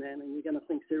talk to you, man, and you're going to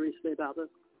think seriously about this?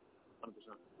 100%.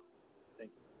 Thank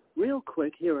you. Real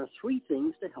quick, here are 3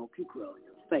 things to help you grow in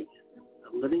your faith.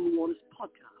 The Living Waters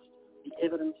podcast, the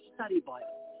Evidence Study Bible,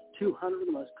 200 of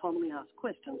the most commonly asked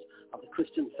questions of the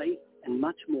Christian faith, and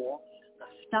much more. The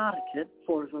starter kit,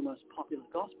 4 of our most popular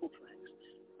gospel tracks,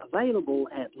 available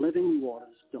at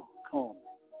livingwaters.com.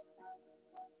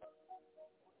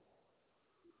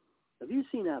 Have you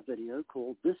seen our video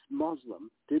called This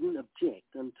Muslim Didn't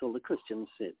Object Until the Christian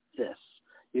Said This?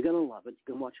 You're going to love it.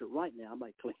 You can watch it right now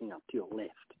by clicking up to your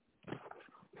left.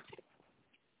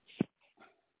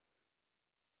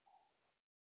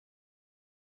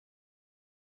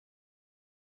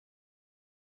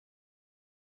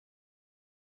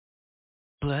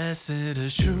 Blessed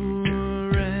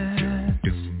assurance,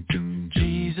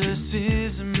 Jesus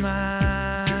is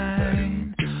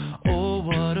mine. Oh,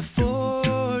 what a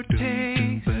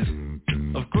foretaste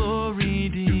of glory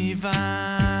divine,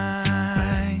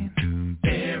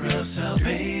 heir of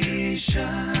salvation,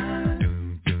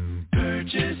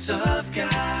 purchase of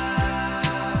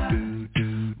God,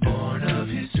 born of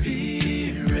his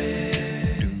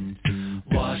Spirit,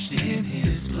 washed in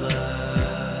his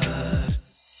blood.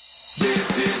 This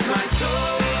is my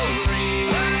story.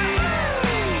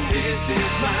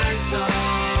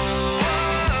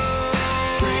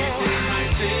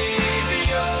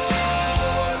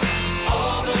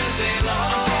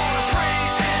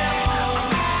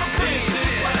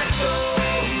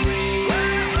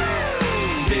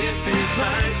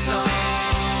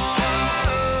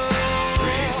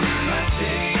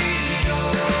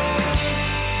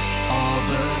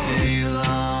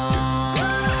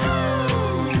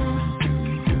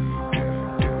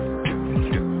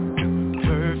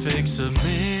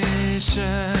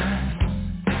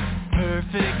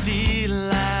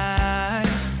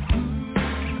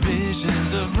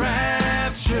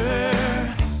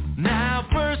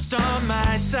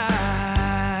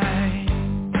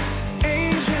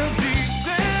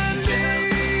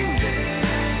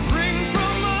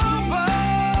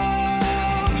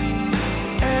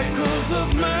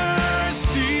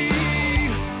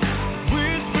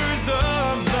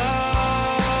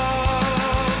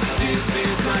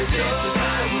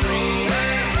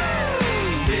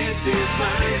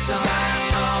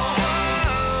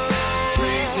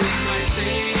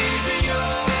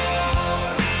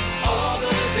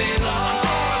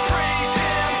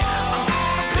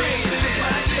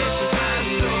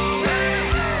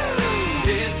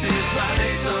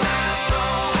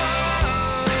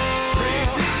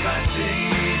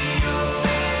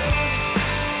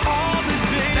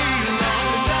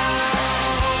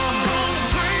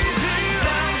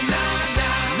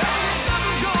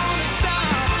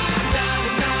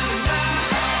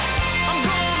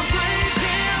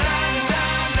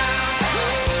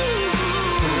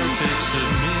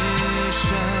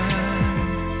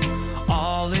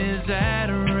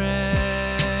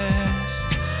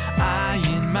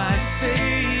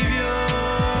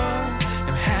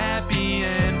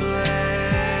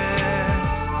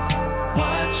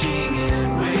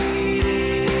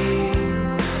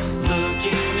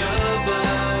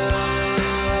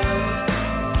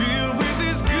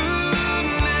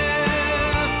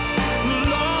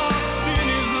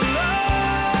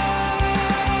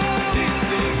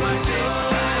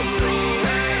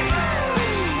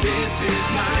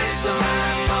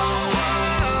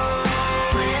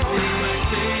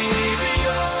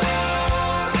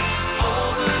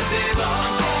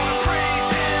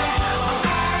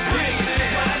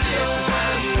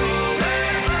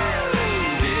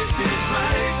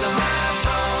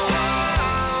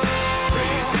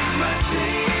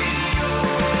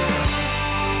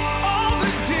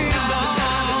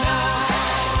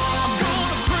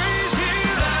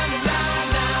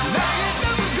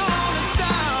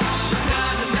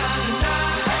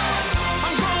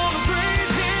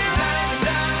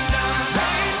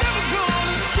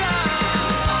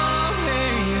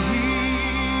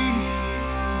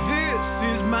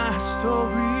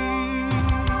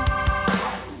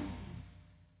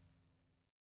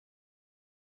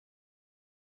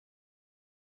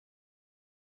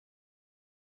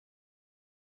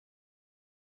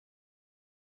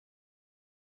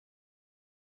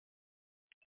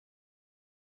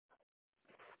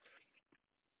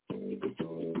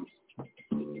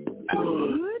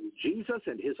 Jesus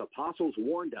and his apostles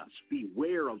warned us,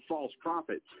 beware of false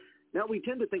prophets. Now, we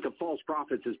tend to think of false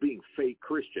prophets as being fake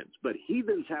Christians, but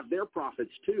heathens have their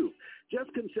prophets too.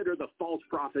 Just consider the false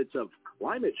prophets of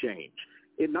climate change.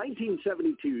 In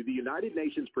 1972, the United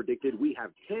Nations predicted we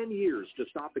have 10 years to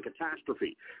stop the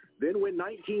catastrophe. Then when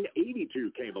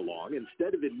 1982 came along,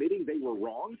 instead of admitting they were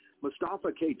wrong,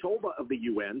 Mustafa K-Tolba of the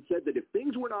UN said that if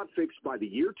things were not fixed by the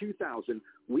year 2000,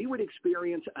 we would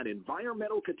experience an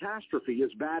environmental catastrophe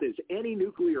as bad as any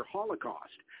nuclear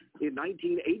holocaust. In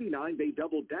 1989, they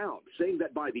doubled down, saying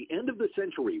that by the end of the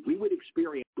century, we would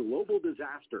experience global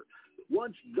disaster.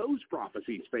 Once those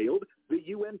prophecies failed, the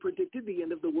UN predicted the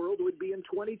end of the world would be in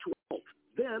 2012,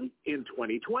 then in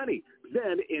 2020,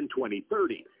 then in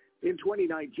 2030. In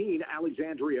 2019,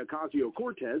 Alexandria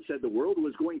Ocasio-Cortez said the world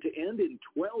was going to end in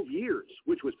 12 years,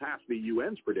 which was past the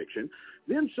UN's prediction.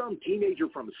 Then some teenager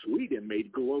from Sweden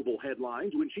made global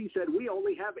headlines when she said we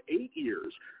only have 8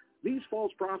 years. These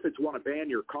false prophets want to ban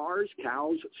your cars,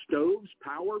 cows, stoves,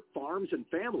 power, farms, and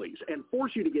families, and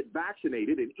force you to get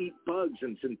vaccinated and eat bugs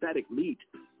and synthetic meat.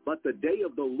 But the day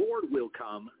of the Lord will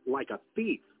come like a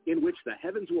thief, in which the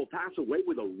heavens will pass away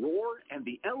with a roar, and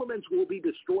the elements will be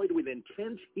destroyed with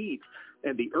intense heat,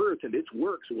 and the earth and its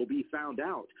works will be found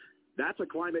out. That's a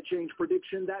climate change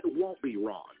prediction that won't be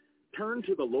wrong. Turn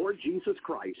to the Lord Jesus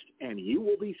Christ, and you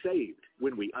will be saved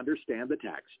when we understand the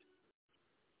text.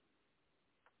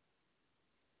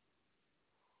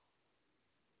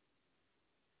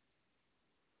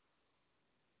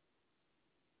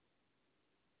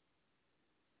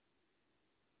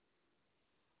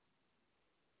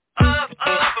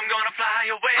 I'm gonna fly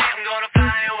away, I'm gonna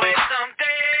fly away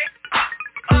someday.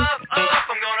 Up,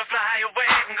 I'm gonna fly away,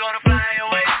 I'm gonna fly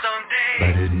away someday.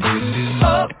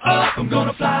 Up, I'm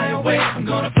gonna fly away, I'm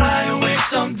gonna fly away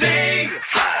someday.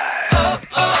 Up,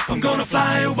 I'm gonna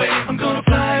fly away, I'm gonna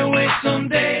fly away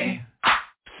someday.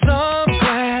 Some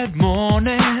glad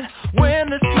morning when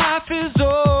this life is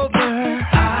over,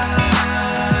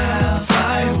 I'll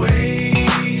fly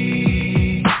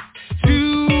away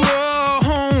to a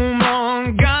home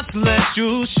on God's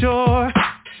celestial shore.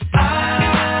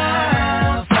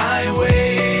 I'll fly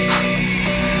away.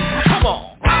 Come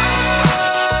on.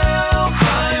 I'll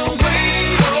fly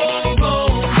away, oh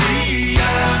glory.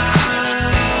 I'll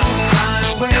fly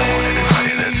away. Come on,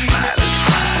 everybody, let's fly, let's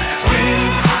fly. When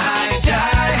I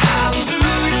die,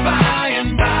 hallelujah, by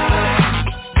and by,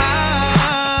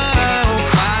 I'll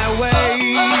fly away.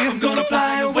 I'm gonna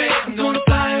fly away, I'm gonna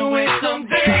fly away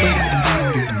someday.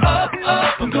 Up,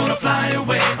 I'm gonna fly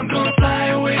away, I'm gonna fly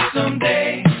away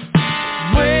someday.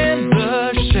 When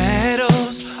the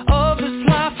shadows of this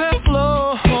life have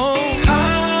flown,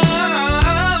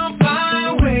 I'll fly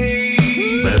away.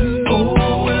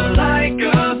 Oh, like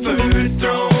a bird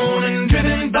thrown and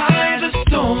driven by the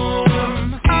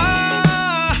storm,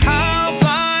 I'll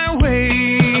fly away.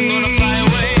 I'm gonna fly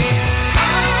away.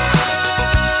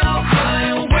 I'll fly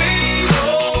away,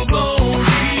 oh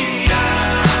glory.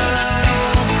 I'll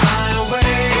fly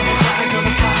away. I'm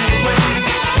gonna fly away.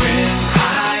 When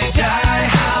I die,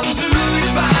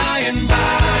 hallelujah, by and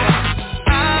by,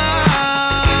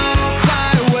 I'll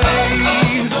fly away.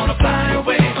 I'm gonna fly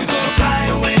away, I'm gonna fly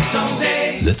away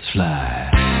someday. Let's fly.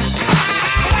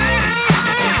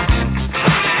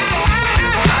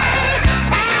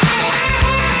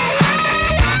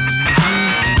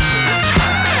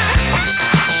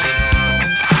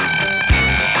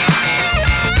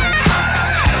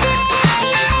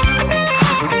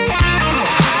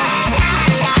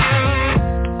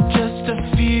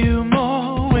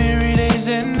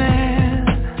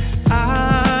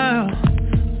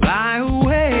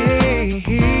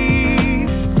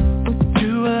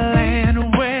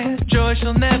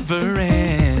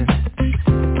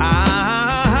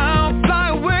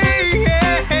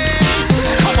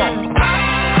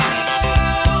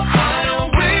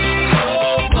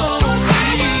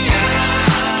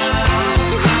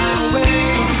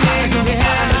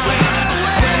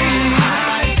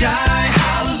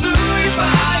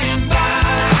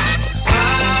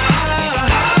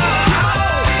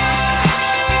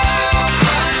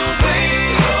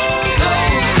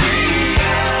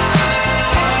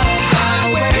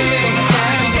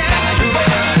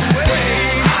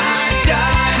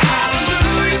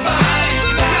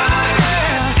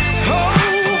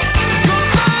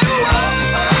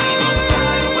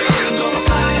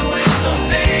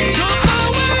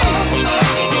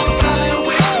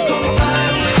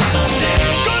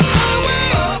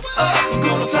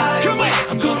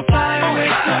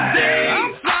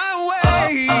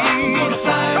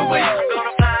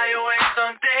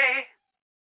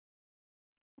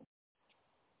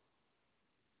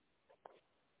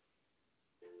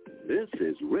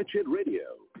 Wretched Radio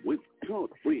with Todd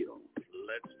Friel.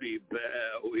 Let's be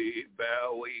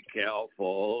very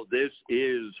careful. This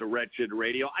is Wretched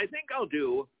Radio. I think I'll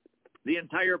do the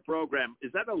entire program.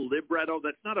 Is that a libretto?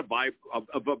 That's not a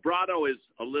vibrato is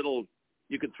a little,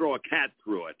 you can throw a cat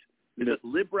through it. Is it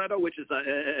libretto, which is a...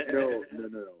 No.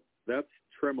 That's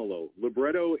tremolo.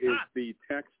 Libretto is the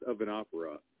text of an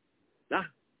opera.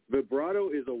 Vibrato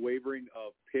is a wavering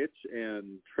of pitch,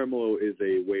 and tremolo is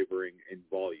a wavering in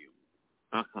volume.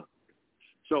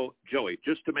 So, Joey,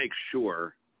 just to make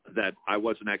sure that I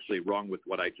wasn't actually wrong with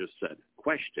what I just said,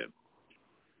 question.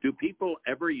 Do people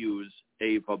ever use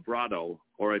a vibrato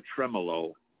or a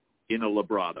tremolo in a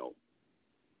libretto?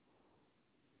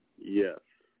 Yes.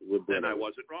 Then I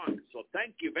wasn't wrong. So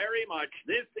thank you very much.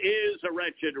 This is a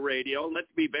Wretched Radio.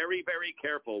 Let's be very, very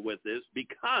careful with this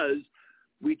because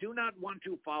we do not want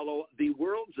to follow the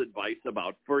world's advice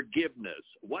about forgiveness.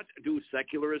 What do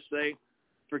secularists say?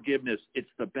 Forgiveness,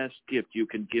 it's the best gift you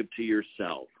can give to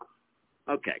yourself.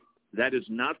 Okay, that is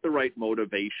not the right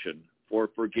motivation for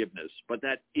forgiveness, but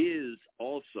that is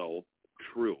also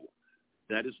true.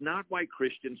 That is not why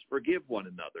Christians forgive one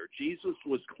another. Jesus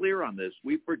was clear on this.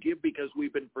 We forgive because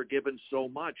we've been forgiven so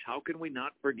much. How can we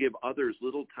not forgive others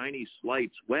little tiny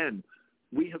slights when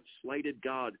we have slighted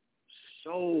God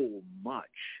so much?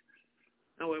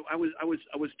 Now, I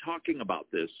was talking about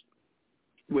this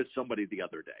with somebody the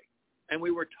other day, and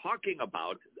we were talking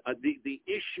about the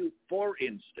issue. For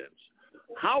instance,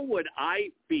 how would I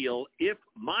feel if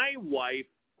my wife,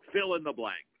 fill in the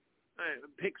blank,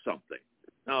 pick something.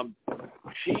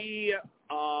 She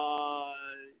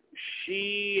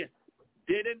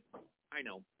didn't, I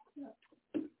know,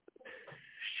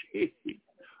 she,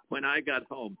 when I got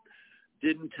home,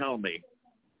 didn't tell me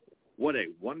what a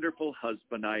wonderful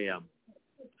husband I am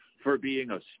for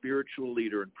being a spiritual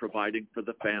leader and providing for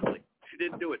the family. She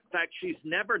didn't do it. In fact, she's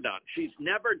never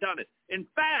done it. In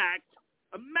fact,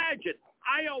 imagine,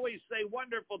 I always say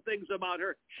wonderful things about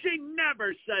her. She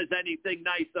never says anything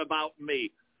nice about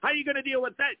me. How are you going to deal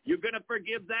with that? You're going to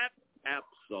forgive that?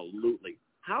 Absolutely.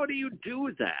 How do you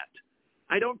do that?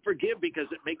 I don't forgive because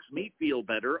it makes me feel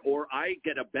better or I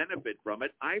get a benefit from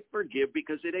it. I forgive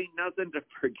because it ain't nothing to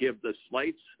forgive the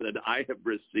slights that I have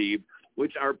received,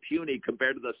 which are puny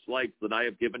compared to the slights that I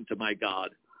have given to my God.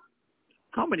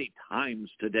 How many times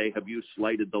today have you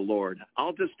slighted the Lord?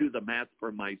 I'll just do the math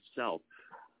for myself.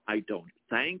 I don't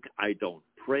thank. I don't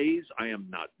praise. I am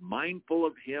not mindful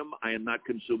of him. I am not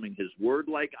consuming his word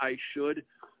like I should.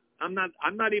 I'm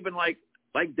not even like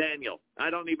Daniel. I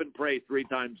don't even pray 3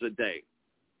 times a day.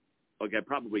 Okay, I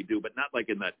probably do, but not like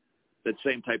in that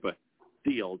same type of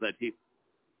deal that he.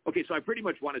 Okay, so I pretty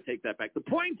much want to take that back. The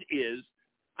point is,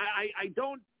 I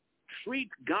don't treat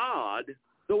God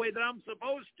the way that I'm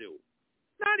supposed to.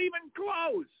 Not even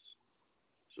close.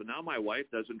 So now my wife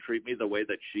doesn't treat me the way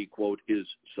that she, quote, is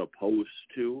supposed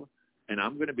to. And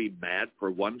I'm going to be mad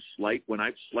for one slight when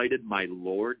I've slighted my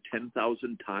Lord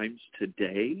 10,000 times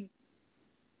today?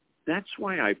 That's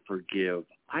why I forgive.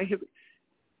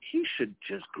 He should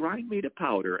just grind me to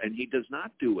powder, and he does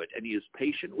not do it. And he is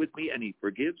patient with me, and he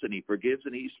forgives, and he forgives,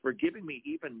 and he's forgiving me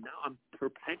even now. I'm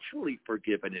perpetually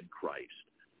forgiven in Christ.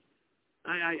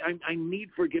 I need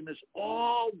forgiveness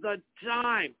all the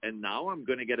time. And now I'm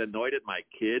going to get annoyed at my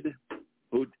kid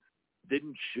who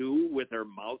didn't chew with her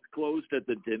mouth closed at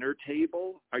the dinner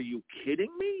table. Are you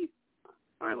kidding me?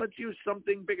 All right, let's use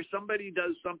something bigger. Somebody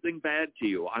does something bad to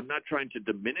you. I'm not trying to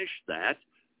diminish that.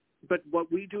 But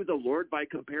what we do the Lord by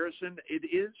comparison, it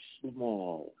is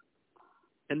small.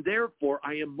 And therefore,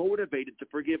 I am motivated to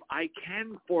forgive. I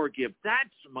can forgive. That's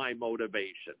my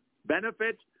motivation.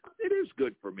 Benefit, it is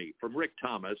good for me. From Rick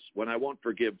Thomas, when I won't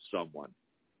forgive someone.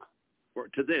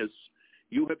 To this,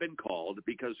 you have been called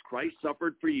because Christ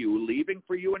suffered for you, leaving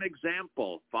for you an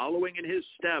example, following in his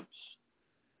steps.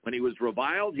 When he was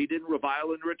reviled, he didn't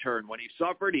revile in return. When he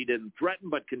suffered, he didn't threaten,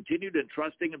 but continued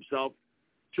entrusting himself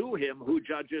to him who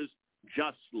judges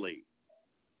justly.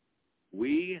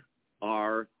 We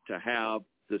are to have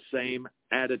the same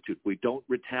attitude. We don't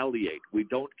retaliate. We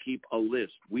don't keep a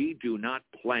list. We do not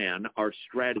plan our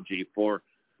strategy for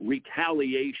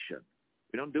retaliation.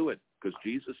 We don't do it because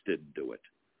Jesus didn't do it.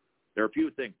 There are a few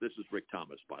things. This is Rick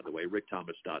Thomas, by the way,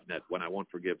 rickthomas.net, when I won't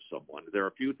forgive someone. There are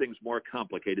a few things more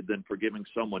complicated than forgiving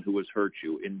someone who has hurt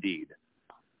you, indeed.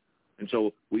 And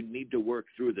so we need to work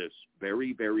through this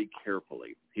very, very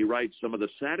carefully. He writes, some of the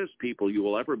saddest people you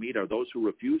will ever meet are those who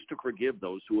refuse to forgive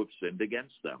those who have sinned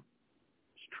against them.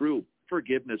 It's true.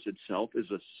 Forgiveness itself is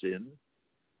a sin.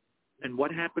 And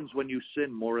what happens when you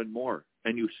sin more and more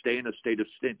and you stay in a state of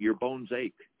sin? Your bones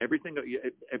ache. Everything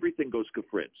goes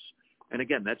kapritz. And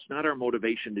again, that's not our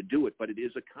motivation to do it, but it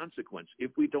is a consequence.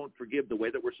 If we don't forgive the way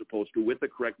that we're supposed to with the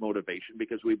correct motivation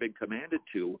because we've been commanded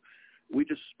to, we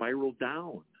just spiral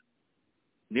down.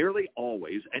 Nearly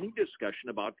always, any discussion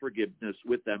about forgiveness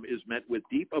with them is met with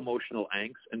deep emotional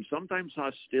angst and sometimes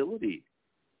hostility.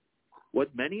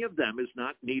 What many of them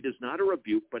need is not a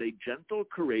rebuke, but a gentle,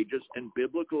 courageous, and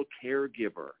biblical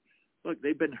caregiver. Look,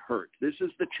 they've been hurt. This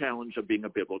is the challenge of being a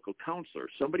biblical counselor.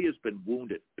 Somebody has been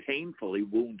wounded, painfully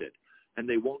wounded, and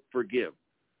they won't forgive.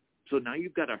 So now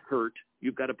you've got to hurt.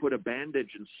 You've got to put a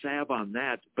bandage and salve on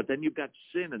that, but then you've got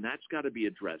sin, and that's got to be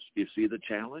addressed. Do you see the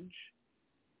challenge?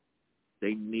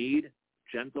 They need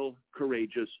gentle,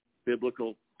 courageous,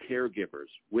 biblical caregivers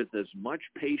with as much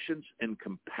patience and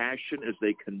compassion as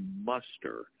they can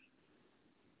muster.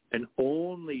 And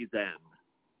only then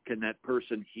can that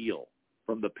person heal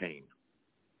from the pain.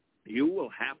 You will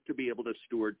have to be able to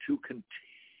steward two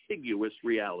contiguous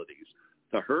realities,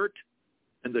 the hurt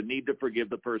and the need to forgive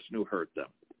the person who hurt them.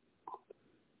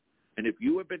 And if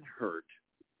you have been hurt,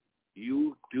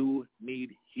 you do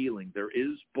need healing. There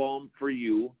is balm for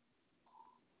you,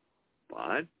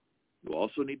 but you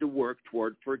also need to work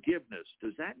toward forgiveness.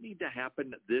 Does that need to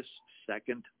happen this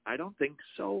second? I don't think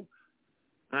so.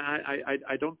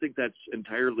 I don't think that's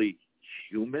entirely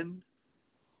human.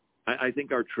 I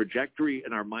think our trajectory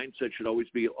and our mindset should always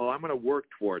be, I'm going to work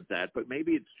toward that, but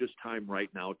maybe it's just time right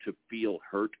now to feel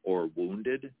hurt or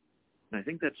wounded. And I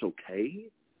think that's okay.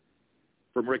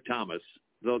 From Rick Thomas,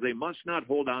 though they must not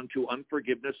hold on to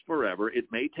unforgiveness forever, it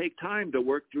may take time to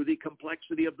work through the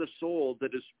complexity of the soul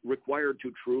that is required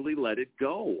to truly let it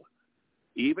go.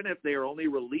 Even if they are only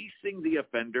releasing the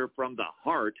offender from the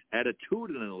heart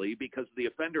attitudinally because the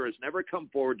offender has never come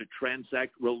forward to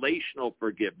transact relational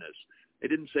forgiveness. They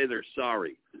didn't say they're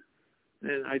sorry.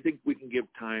 And I think we can give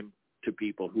time to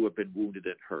people who have been wounded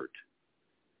and hurt.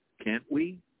 Can't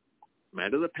we? No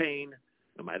matter the pain,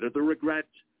 no matter the regret,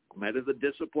 no matter the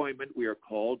disappointment, we are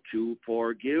called to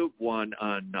forgive one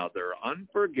another.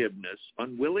 Unforgiveness,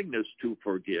 unwillingness to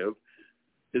forgive,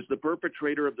 is the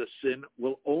perpetrator of the sin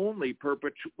will only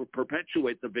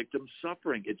perpetuate the victim's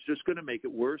suffering. It's just going to make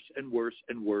it worse and worse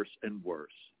and worse and worse.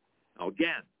 Now,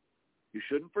 again, you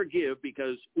shouldn't forgive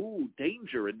because,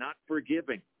 danger in not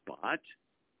forgiving. But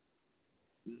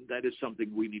that is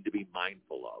something we need to be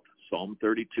mindful of. Psalm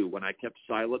 32, when I kept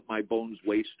silent, my bones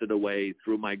wasted away.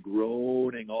 Through my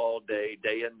groaning all day,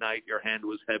 day and night, your hand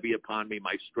was heavy upon me.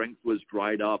 My strength was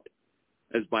dried up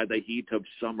as by the heat of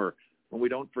summer. When we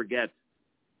don't forget,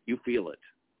 you feel it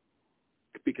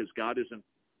because God isn't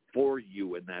for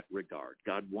you in that regard.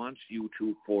 God wants you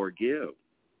to forgive.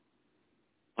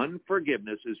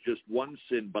 Unforgiveness is just one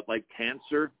sin, but like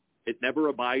cancer, it never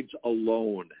abides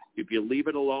alone. If you leave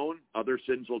it alone, other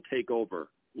sins will take over,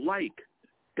 like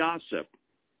gossip.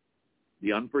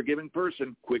 The unforgiving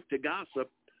person, quick to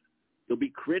gossip, they'll be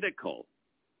critical.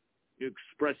 You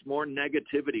express more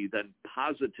negativity than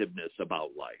positiveness about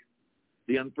life.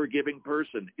 The unforgiving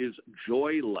person is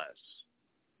joyless,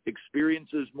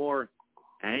 experiences more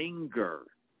anger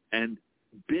and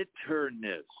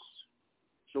bitterness.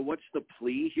 So what's the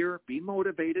plea here? Be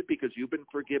motivated because you've been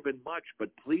forgiven much, but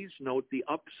please note the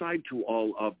upside to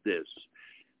all of this.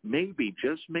 Maybe,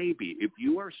 just maybe, if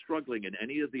you are struggling in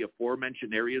any of the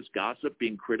aforementioned areas, gossip,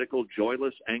 being critical,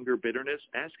 joyless, anger, bitterness,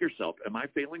 ask yourself, am I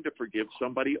failing to forgive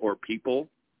somebody or people?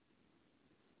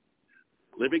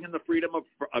 Living in the freedom of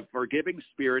a forgiving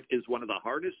spirit is one of the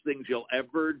hardest things you'll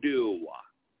ever do.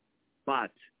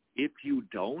 But if you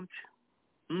don't,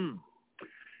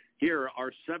 here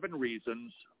are 7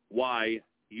 reasons why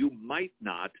you might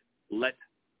not let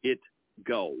it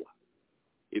go.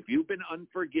 If you've been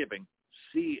unforgiving,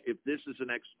 see if this is an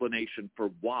explanation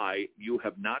for why you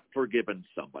have not forgiven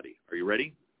somebody. Are you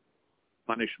ready?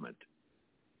 Punishment.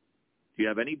 Do you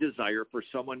have any desire for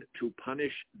someone to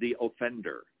punish the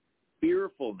offender?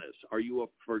 Fearfulness. Are you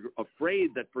afraid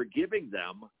that forgiving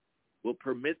them will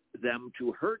permit them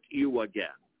to hurt you again?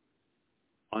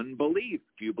 Unbelief.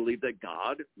 Do you believe that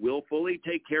God will fully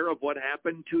take care of what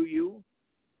happened to you?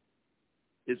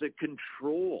 Is it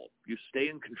control? You stay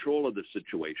in control of the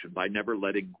situation by never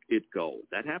letting it go.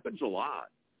 That happens a lot.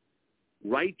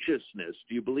 Righteousness.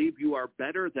 Do you believe you are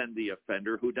better than the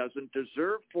offender who doesn't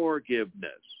deserve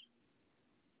forgiveness?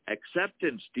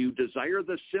 Acceptance. Do you desire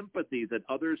the sympathy that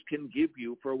others can give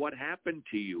you for what happened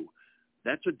to you?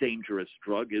 That's a dangerous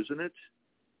drug, isn't it?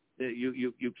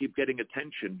 You keep getting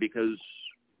attention because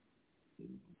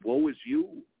woe is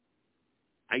you.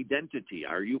 Identity.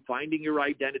 Are you finding your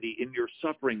identity in your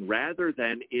suffering rather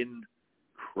than in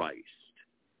Christ?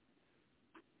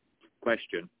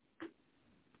 Question.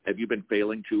 Have you been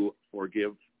failing to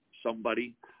forgive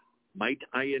somebody? Might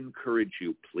I encourage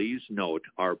you, please note,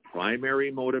 our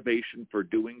primary motivation for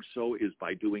doing so is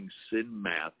by doing sin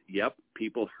math. Yep,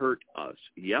 people hurt us.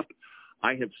 Yep,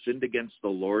 I have sinned against the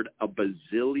Lord a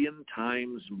bazillion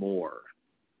times more.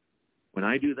 When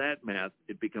I do that math,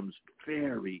 it becomes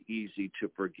very easy to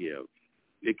forgive.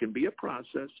 It can be a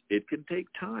process. It can take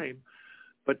time.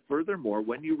 But furthermore,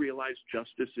 when you realize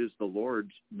justice is the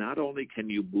Lord's, not only can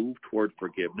you move toward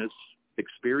forgiveness,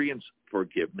 experience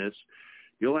forgiveness,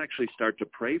 you'll actually start to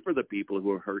pray for the people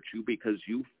who hurt you because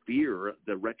you fear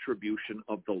the retribution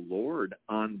of the Lord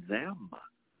on them.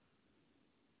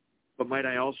 But might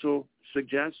I also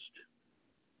suggest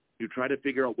you try to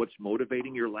figure out what's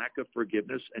motivating your lack of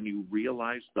forgiveness, and you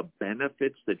realize the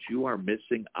benefits that you are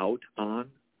missing out on,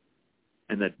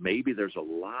 and that maybe there's a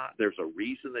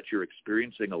reason that you're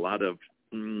experiencing a lot of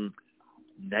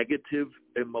negative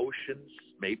emotions.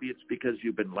 Maybe it's because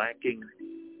you've been lacking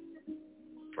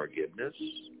forgiveness.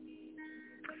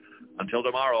 Until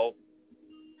tomorrow,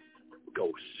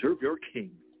 go serve your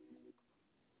King.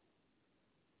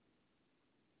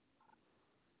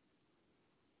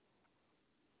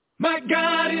 My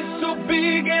God is so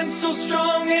big and so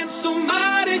strong and so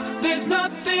mighty, there's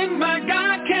nothing my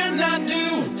God cannot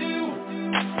do.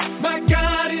 My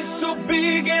God is so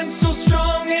big and so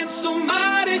strong and so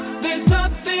mighty, there's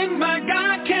nothing my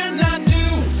God cannot do.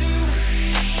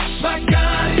 My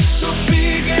God is so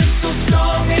big and so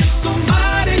strong and so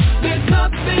mighty, there's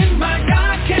nothing my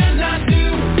God cannot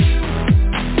do.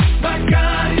 My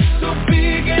God is so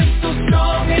big and so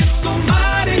strong and so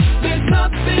mighty, there's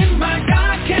nothing my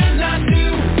God cannot do.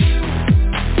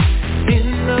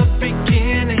 In the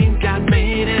beginning, God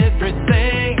made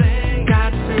everything.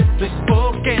 God simply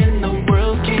spoke and the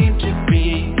world came to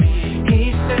be.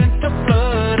 He sent the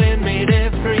flood and made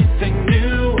everything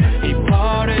new. He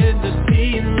parted the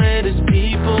sea and let his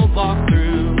people walk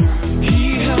through.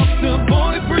 He helped the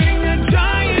boy bring a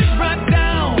giant right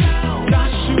down.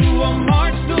 Joshua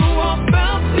marched the wall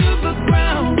fell to the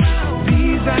ground.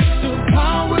 These acts of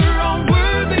power are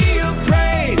worthy of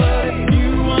praise. But if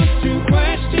you want to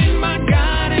question my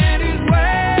God and his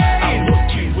ways, I'll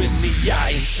look you in the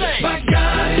eye and say, my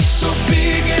God is so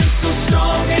big and so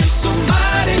strong and so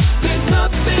mighty, there's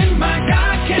nothing my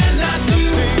God cannot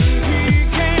do.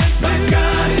 My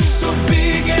God is so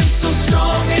big and so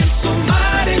strong and so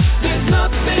mighty, there's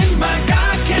nothing my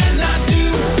God cannot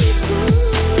do.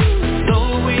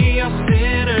 Though we are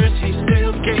sinners, he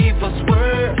still gave us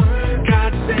worth.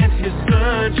 God sent his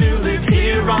son to live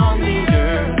here on the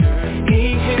earth.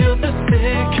 He healed the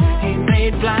sick, he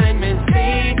made blind men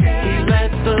see. He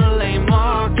let the lame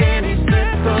walk and he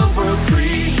set the world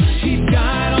free. He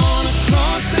died on a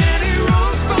cross and he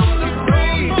rose from the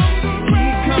grave. He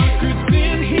conquered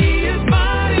sin, he is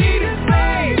mighty to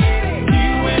save. He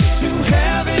went to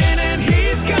heaven and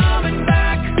he's coming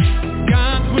back.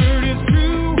 God's word is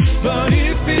true, but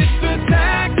if it's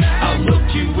attacked, I'll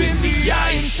look you in the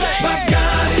eye and say, my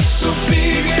God is so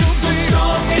big and so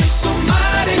strong and so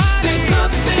mighty, there's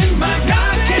nothing my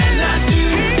God cannot do.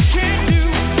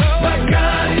 My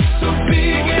God is so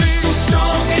big and so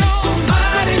strong and so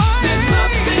mighty, there's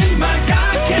nothing my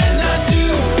God cannot do.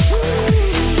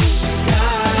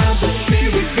 God the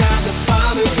Spirit, God the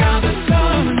Father, God the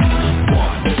Son.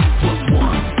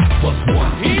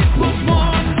 1+1 equals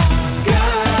 1.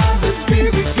 God the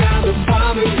Spirit, God the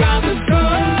Father, God the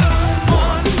Son.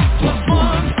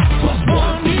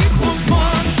 1+1 equals 1.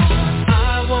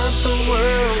 I want the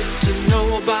world to know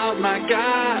about my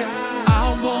God.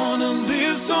 I want to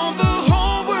live so the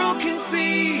whole world can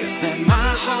see that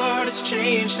my heart has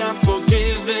changed, I'm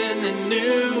forgiven and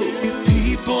new. If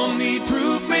people need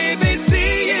proof, may they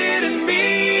see it in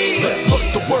me. Let's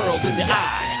look the world in the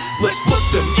eye. Let's look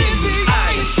them in the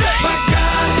eye and say, my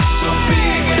God is so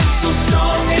big and so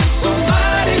strong and so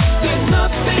mighty, there's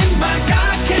nothing my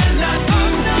God cannot do.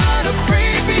 I'm not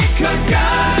afraid because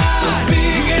God is so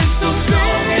big and so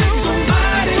strong and so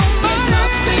mighty, there's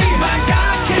nothing my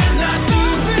God cannot do.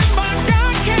 My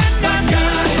God is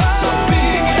so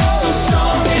big and so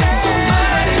strong and so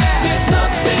mighty, there's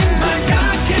nothing my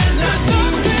God cannot do.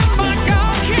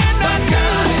 My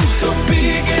God is so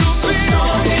big and so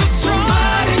strong and so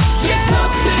mighty, there's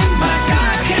nothing my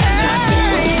God cannot do.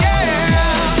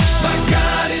 My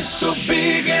God is so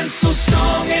big and so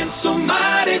strong and so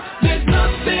mighty, there's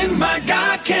nothing my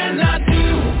God cannot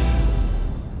do.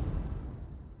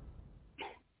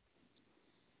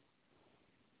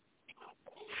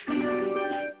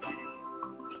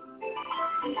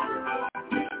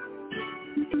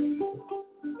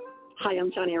 Hi,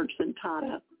 I'm Johnny Erickson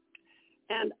Tata,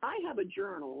 and I have a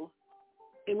journal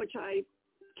in which I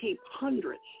keep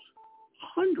hundreds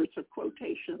of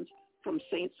quotations from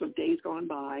saints of days gone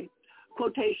by,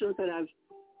 quotations that have,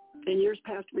 in years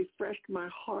past, refreshed my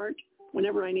heart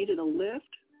whenever I needed a lift.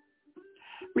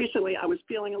 Recently, I was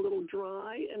feeling a little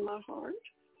dry in my heart,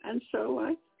 and so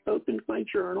I opened my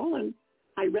journal and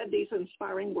I read these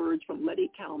inspiring words from Letty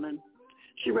Kalman.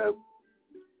 She wrote,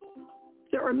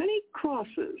 "There are many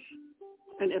crosses,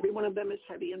 and every one of them is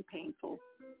heavy and painful.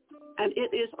 And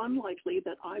it is unlikely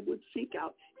that I would seek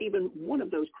out even one of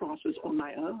those crosses on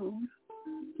my own.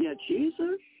 Yet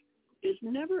Jesus is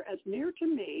never as near to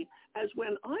me as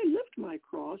when I lift my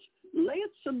cross, lay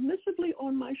it submissively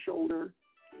on my shoulder,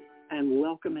 and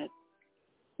welcome it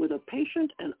with a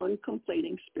patient and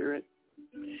uncomplaining spirit.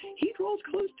 He draws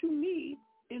close to me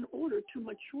in order to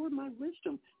mature my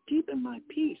wisdom, deepen my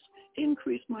peace,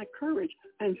 increase my courage,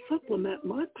 and supplement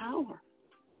my power.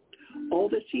 All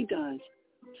this he does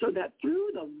so that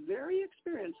through the very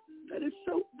experience that is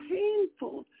so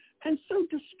painful and so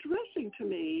distressing to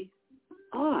me,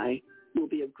 I will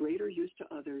be of greater use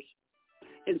to others.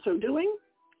 In so doing,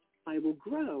 I will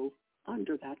grow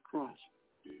under that cross."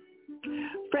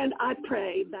 Friend, I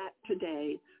pray that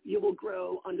today you will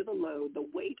grow under the load, the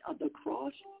weight of the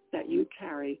cross that you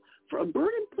carry. For a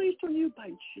burden placed on you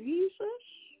by Jesus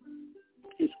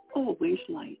is always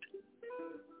light.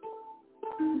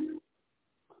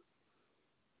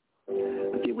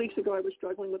 A few weeks ago, I was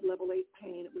struggling with level 8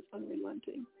 pain. It was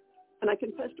unrelenting. And I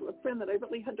confessed to a friend that I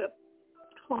really had to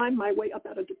climb my way up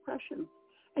out of depression.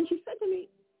 And she said to me,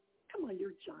 "Come on,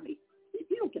 you're Johnny.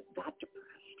 You don't get that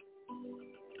depressed."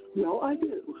 Well, I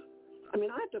do. I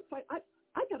mean, I have to fight. I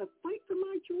got to fight for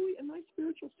my joy and my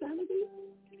spiritual sanity.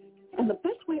 And the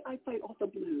best way I fight off the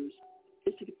blues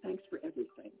is to give thanks for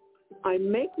everything. I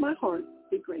make my heart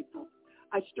be grateful.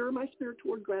 I stir my spirit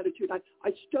toward gratitude.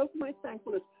 I stoke my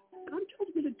thankfulness. God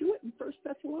told me to do it in 1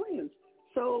 Thessalonians.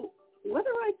 So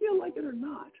whether I feel like it or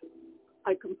not,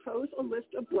 I compose a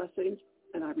list of blessings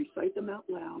and I recite them out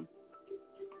loud.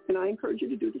 And I encourage you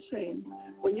to do the same.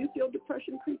 When you feel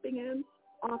depression creeping in,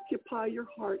 occupy your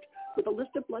heart with a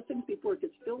list of blessings before it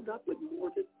gets filled up with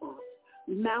morbid thoughts.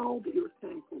 Mouth your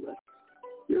thankfulness.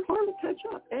 Your heart will catch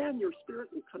up and your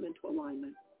spirit will come into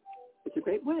alignment. It's a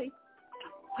great way to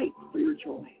fight for your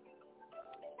joy.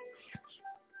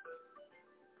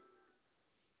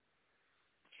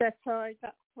 That's all I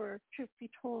got for Truth Be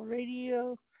Told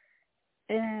Radio.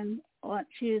 And I want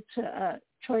you to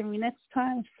join me next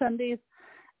time, Sundays.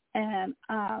 And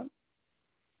I'm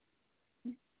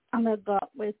going to go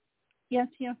out with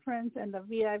Yancy and Friends and the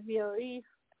VIVOE.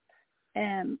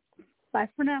 And bye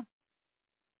for now.